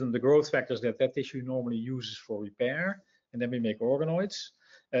 We give them the growth factors that tissue normally uses for repair, and then we make organoids.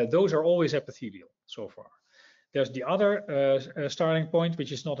 Those are always epithelial so far. There's the other starting point,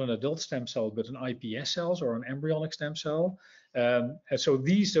 which is not an adult stem cell, but an iPS cells or an embryonic stem cell. And so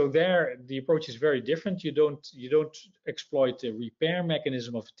there the approach is very different. You don't exploit the repair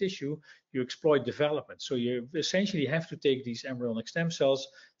mechanism of tissue. You exploit development. So you essentially have to take these embryonic stem cells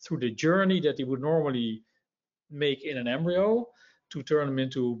through the journey that you would normally make in an embryo, to turn them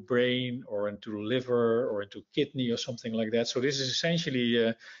into brain or into liver or into kidney or something like that. So this is essentially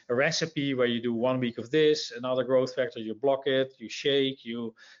a recipe where you do 1 week of this, another growth factor, you block it, you shake,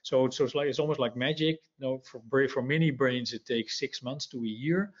 so it's almost like magic. For many brains, it takes 6 months to a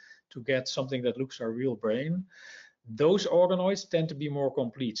year to get something that looks like a real brain. Those organoids tend to be more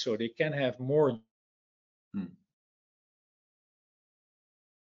complete, so they can have more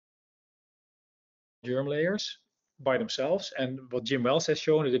germ layers by themselves. And what Jim Wells has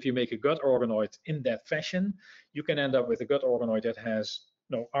shown is if you make a gut organoid in that fashion, you can end up with a gut organoid that has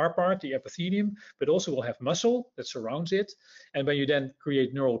our part, the epithelium, but also will have muscle that surrounds it. And when you then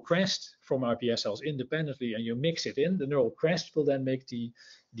create neural crest from iPS cells independently and you mix it in, the neural crest will then make the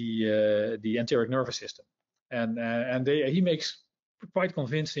enteric nervous system. And he makes quite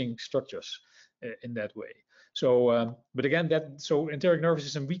convincing structures in that way. So, but again, so enteric nervous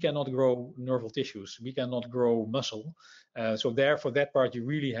system, we cannot grow nerval tissues, we cannot grow muscle. So there, for that part, you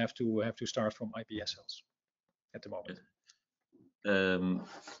really have to start from iPS cells at the moment.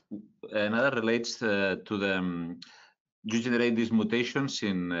 Another relates to the you generate these mutations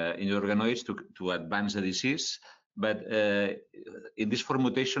in your organoids to advance the disease. But in these 4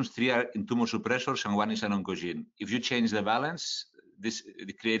 mutations, 3 are in tumor suppressors and 1 is an oncogene. If you change the balance,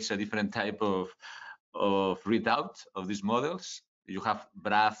 it creates a different type of readout of these models. You have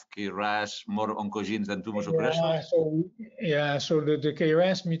BRAF, KRAS, more oncogenes than tumor suppressors. So the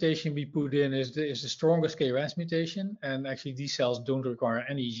KRAS mutation we put in is the strongest KRAS mutation, and actually these cells don't require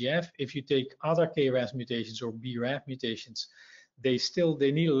any EGF. If you take other KRAS mutations or BRAF mutations, they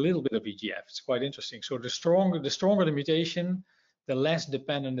need a little bit of EGF. It's quite interesting. So the stronger the mutation, the less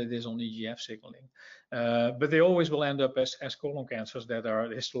dependent it is on EGF signaling. But they always will end up as colon cancers that are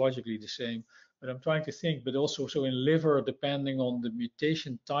histologically the same. But I'm trying to think, but also so in liver, depending on the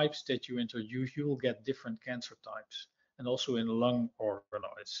mutation types that you introduce, you will get different cancer types, and also in lung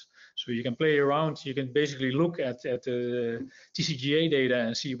organoids. So you can play around, you can basically look at the TCGA data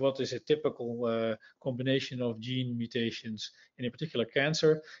and see what is a typical combination of gene mutations in a particular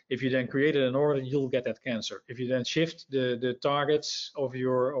cancer. If you then create an organ, you'll get that cancer. If you then shift the targets of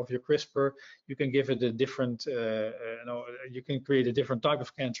your CRISPR, you can give it a different, you can create a different type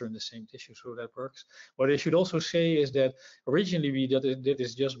of cancer in the same tissue, so that works. What I should also say is that originally we did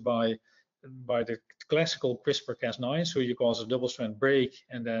this just by the classical CRISPR-Cas9, so you cause a double-strand break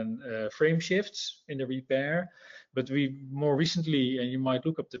and then frame shifts in the repair. But we more recently, and you might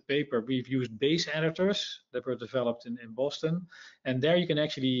look up the paper, we've used base editors that were developed in Boston, and there you can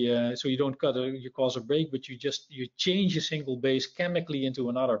actually, so you don't you cause a break, but you change a single base chemically into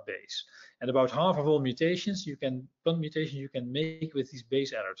another base. And about half of all mutations punt mutations you can make with these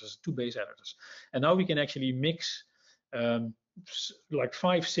base editors, 2 base editors. And now we can actually mix like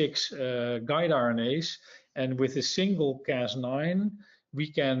 5-6 guide RNAs, and with a single Cas9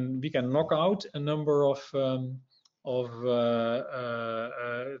 we can knock out a number of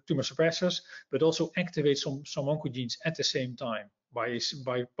tumor suppressors, but also activate some oncogenes at the same time by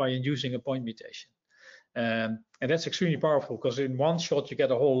inducing a point mutation. And that's extremely powerful, because in one shot you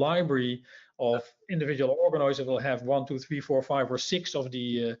get a whole library of individual organoids that will have 1, 2, 3, 4, 5, or 6 of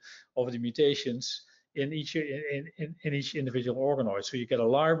the mutations in each individual organoid. So you get a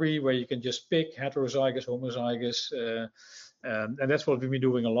library where you can just pick heterozygous, homozygous, and that's what we've been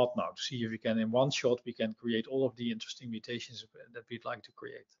doing a lot now, to see if we can, in one shot, we can create all of the interesting mutations that we'd like to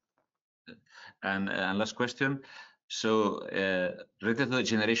create. And last question. So related to the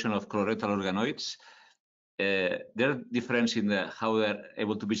generation of colorectal organoids, there are differences in how they're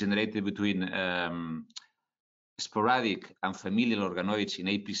able to be generated between sporadic and familial organoids in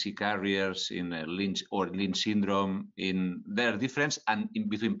APC carriers, in Lynch syndrome. There are differences, and in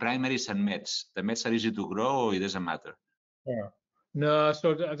between primaries and mets. The mets are easy to grow, or it doesn't matter? Yeah. No,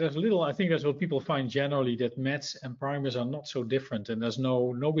 so there's little. I think that's what people find generally, that mets and primaries are not so different, and there's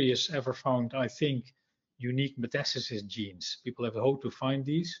nobody has ever found, I think, unique metastasis genes. People have hoped to find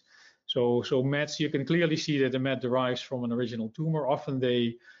these. So mets, you can clearly see that the met derives from an original tumor. Often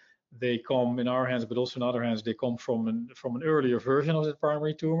they come in our hands, but also in other hands, they come from an earlier version of the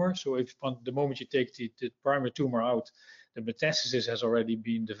primary tumor. So if the moment you take the primary tumor out, the metastasis has already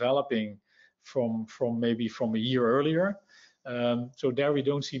been developing from maybe from a year earlier. So there we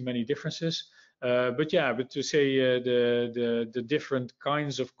don't see many differences. But to say the different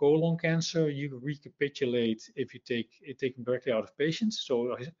kinds of colon cancer, you recapitulate if you take them directly out of patients.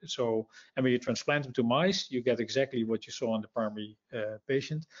 So and when you transplant them to mice, you get exactly what you saw in the primary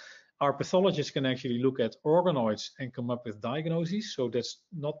patient. Our pathologists can actually look at organoids and come up with diagnoses. So that's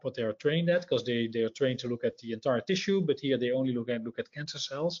not what they are trained at, because they are trained to look at the entire tissue, but here they only look at cancer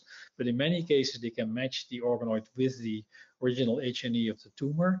cells. But in many cases, they can match the organoid with the original H&E of the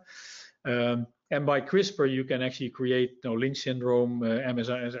tumor. And by CRISPR, you can actually create Lynch syndrome, the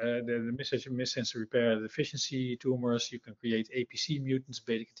missense repair deficiency tumors. You can create APC mutants,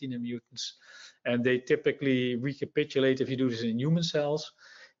 beta-catenin mutants, and they typically recapitulate, if you do this in human cells,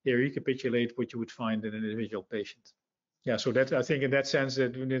 they recapitulate what you would find in an individual patient. Yeah, so that, I think in that sense,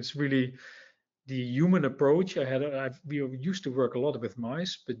 that it's really the human approach. We used to work a lot with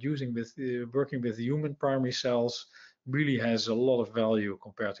mice, but working with human primary cells really has a lot of value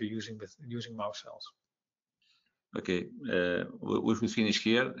compared to using mouse cells. Okay, we should finish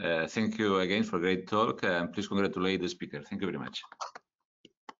here. Thank you again for a great talk, and please congratulate the speaker. Thank you very much.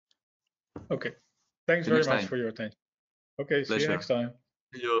 Okay, thanks very much for your attention. Okay, see you next time.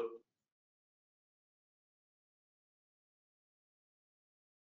 See you.